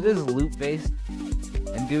this because it is loop based,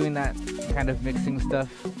 and doing that kind of mixing stuff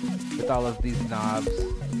with all of these knobs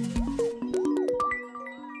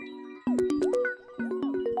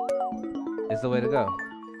is the way to go.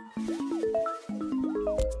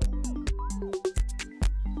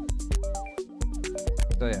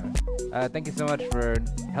 So yeah, thank you so much for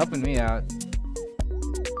helping me out.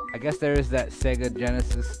 I guess there is that Sega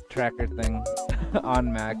Genesis tracker thing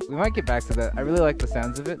on Mac. We might get back to that. I really like the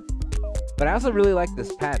sounds of it, but I also really like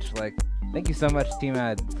this patch. Like, thank you so much,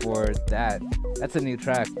 T-Mad, for that. That's a new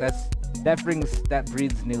track. That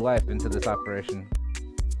breathes new life into this operation.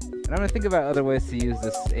 And I'm gonna think about other ways to use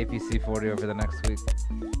this APC40 over the next week.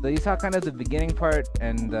 So you saw kind of the beginning part,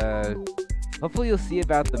 and hopefully you'll see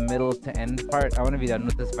about the middle to end part. I want to be done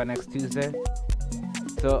with this by next Tuesday.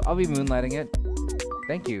 So I'll be moonlighting it.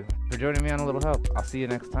 Thank you for joining me on A Little Help. I'll see you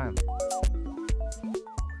next time.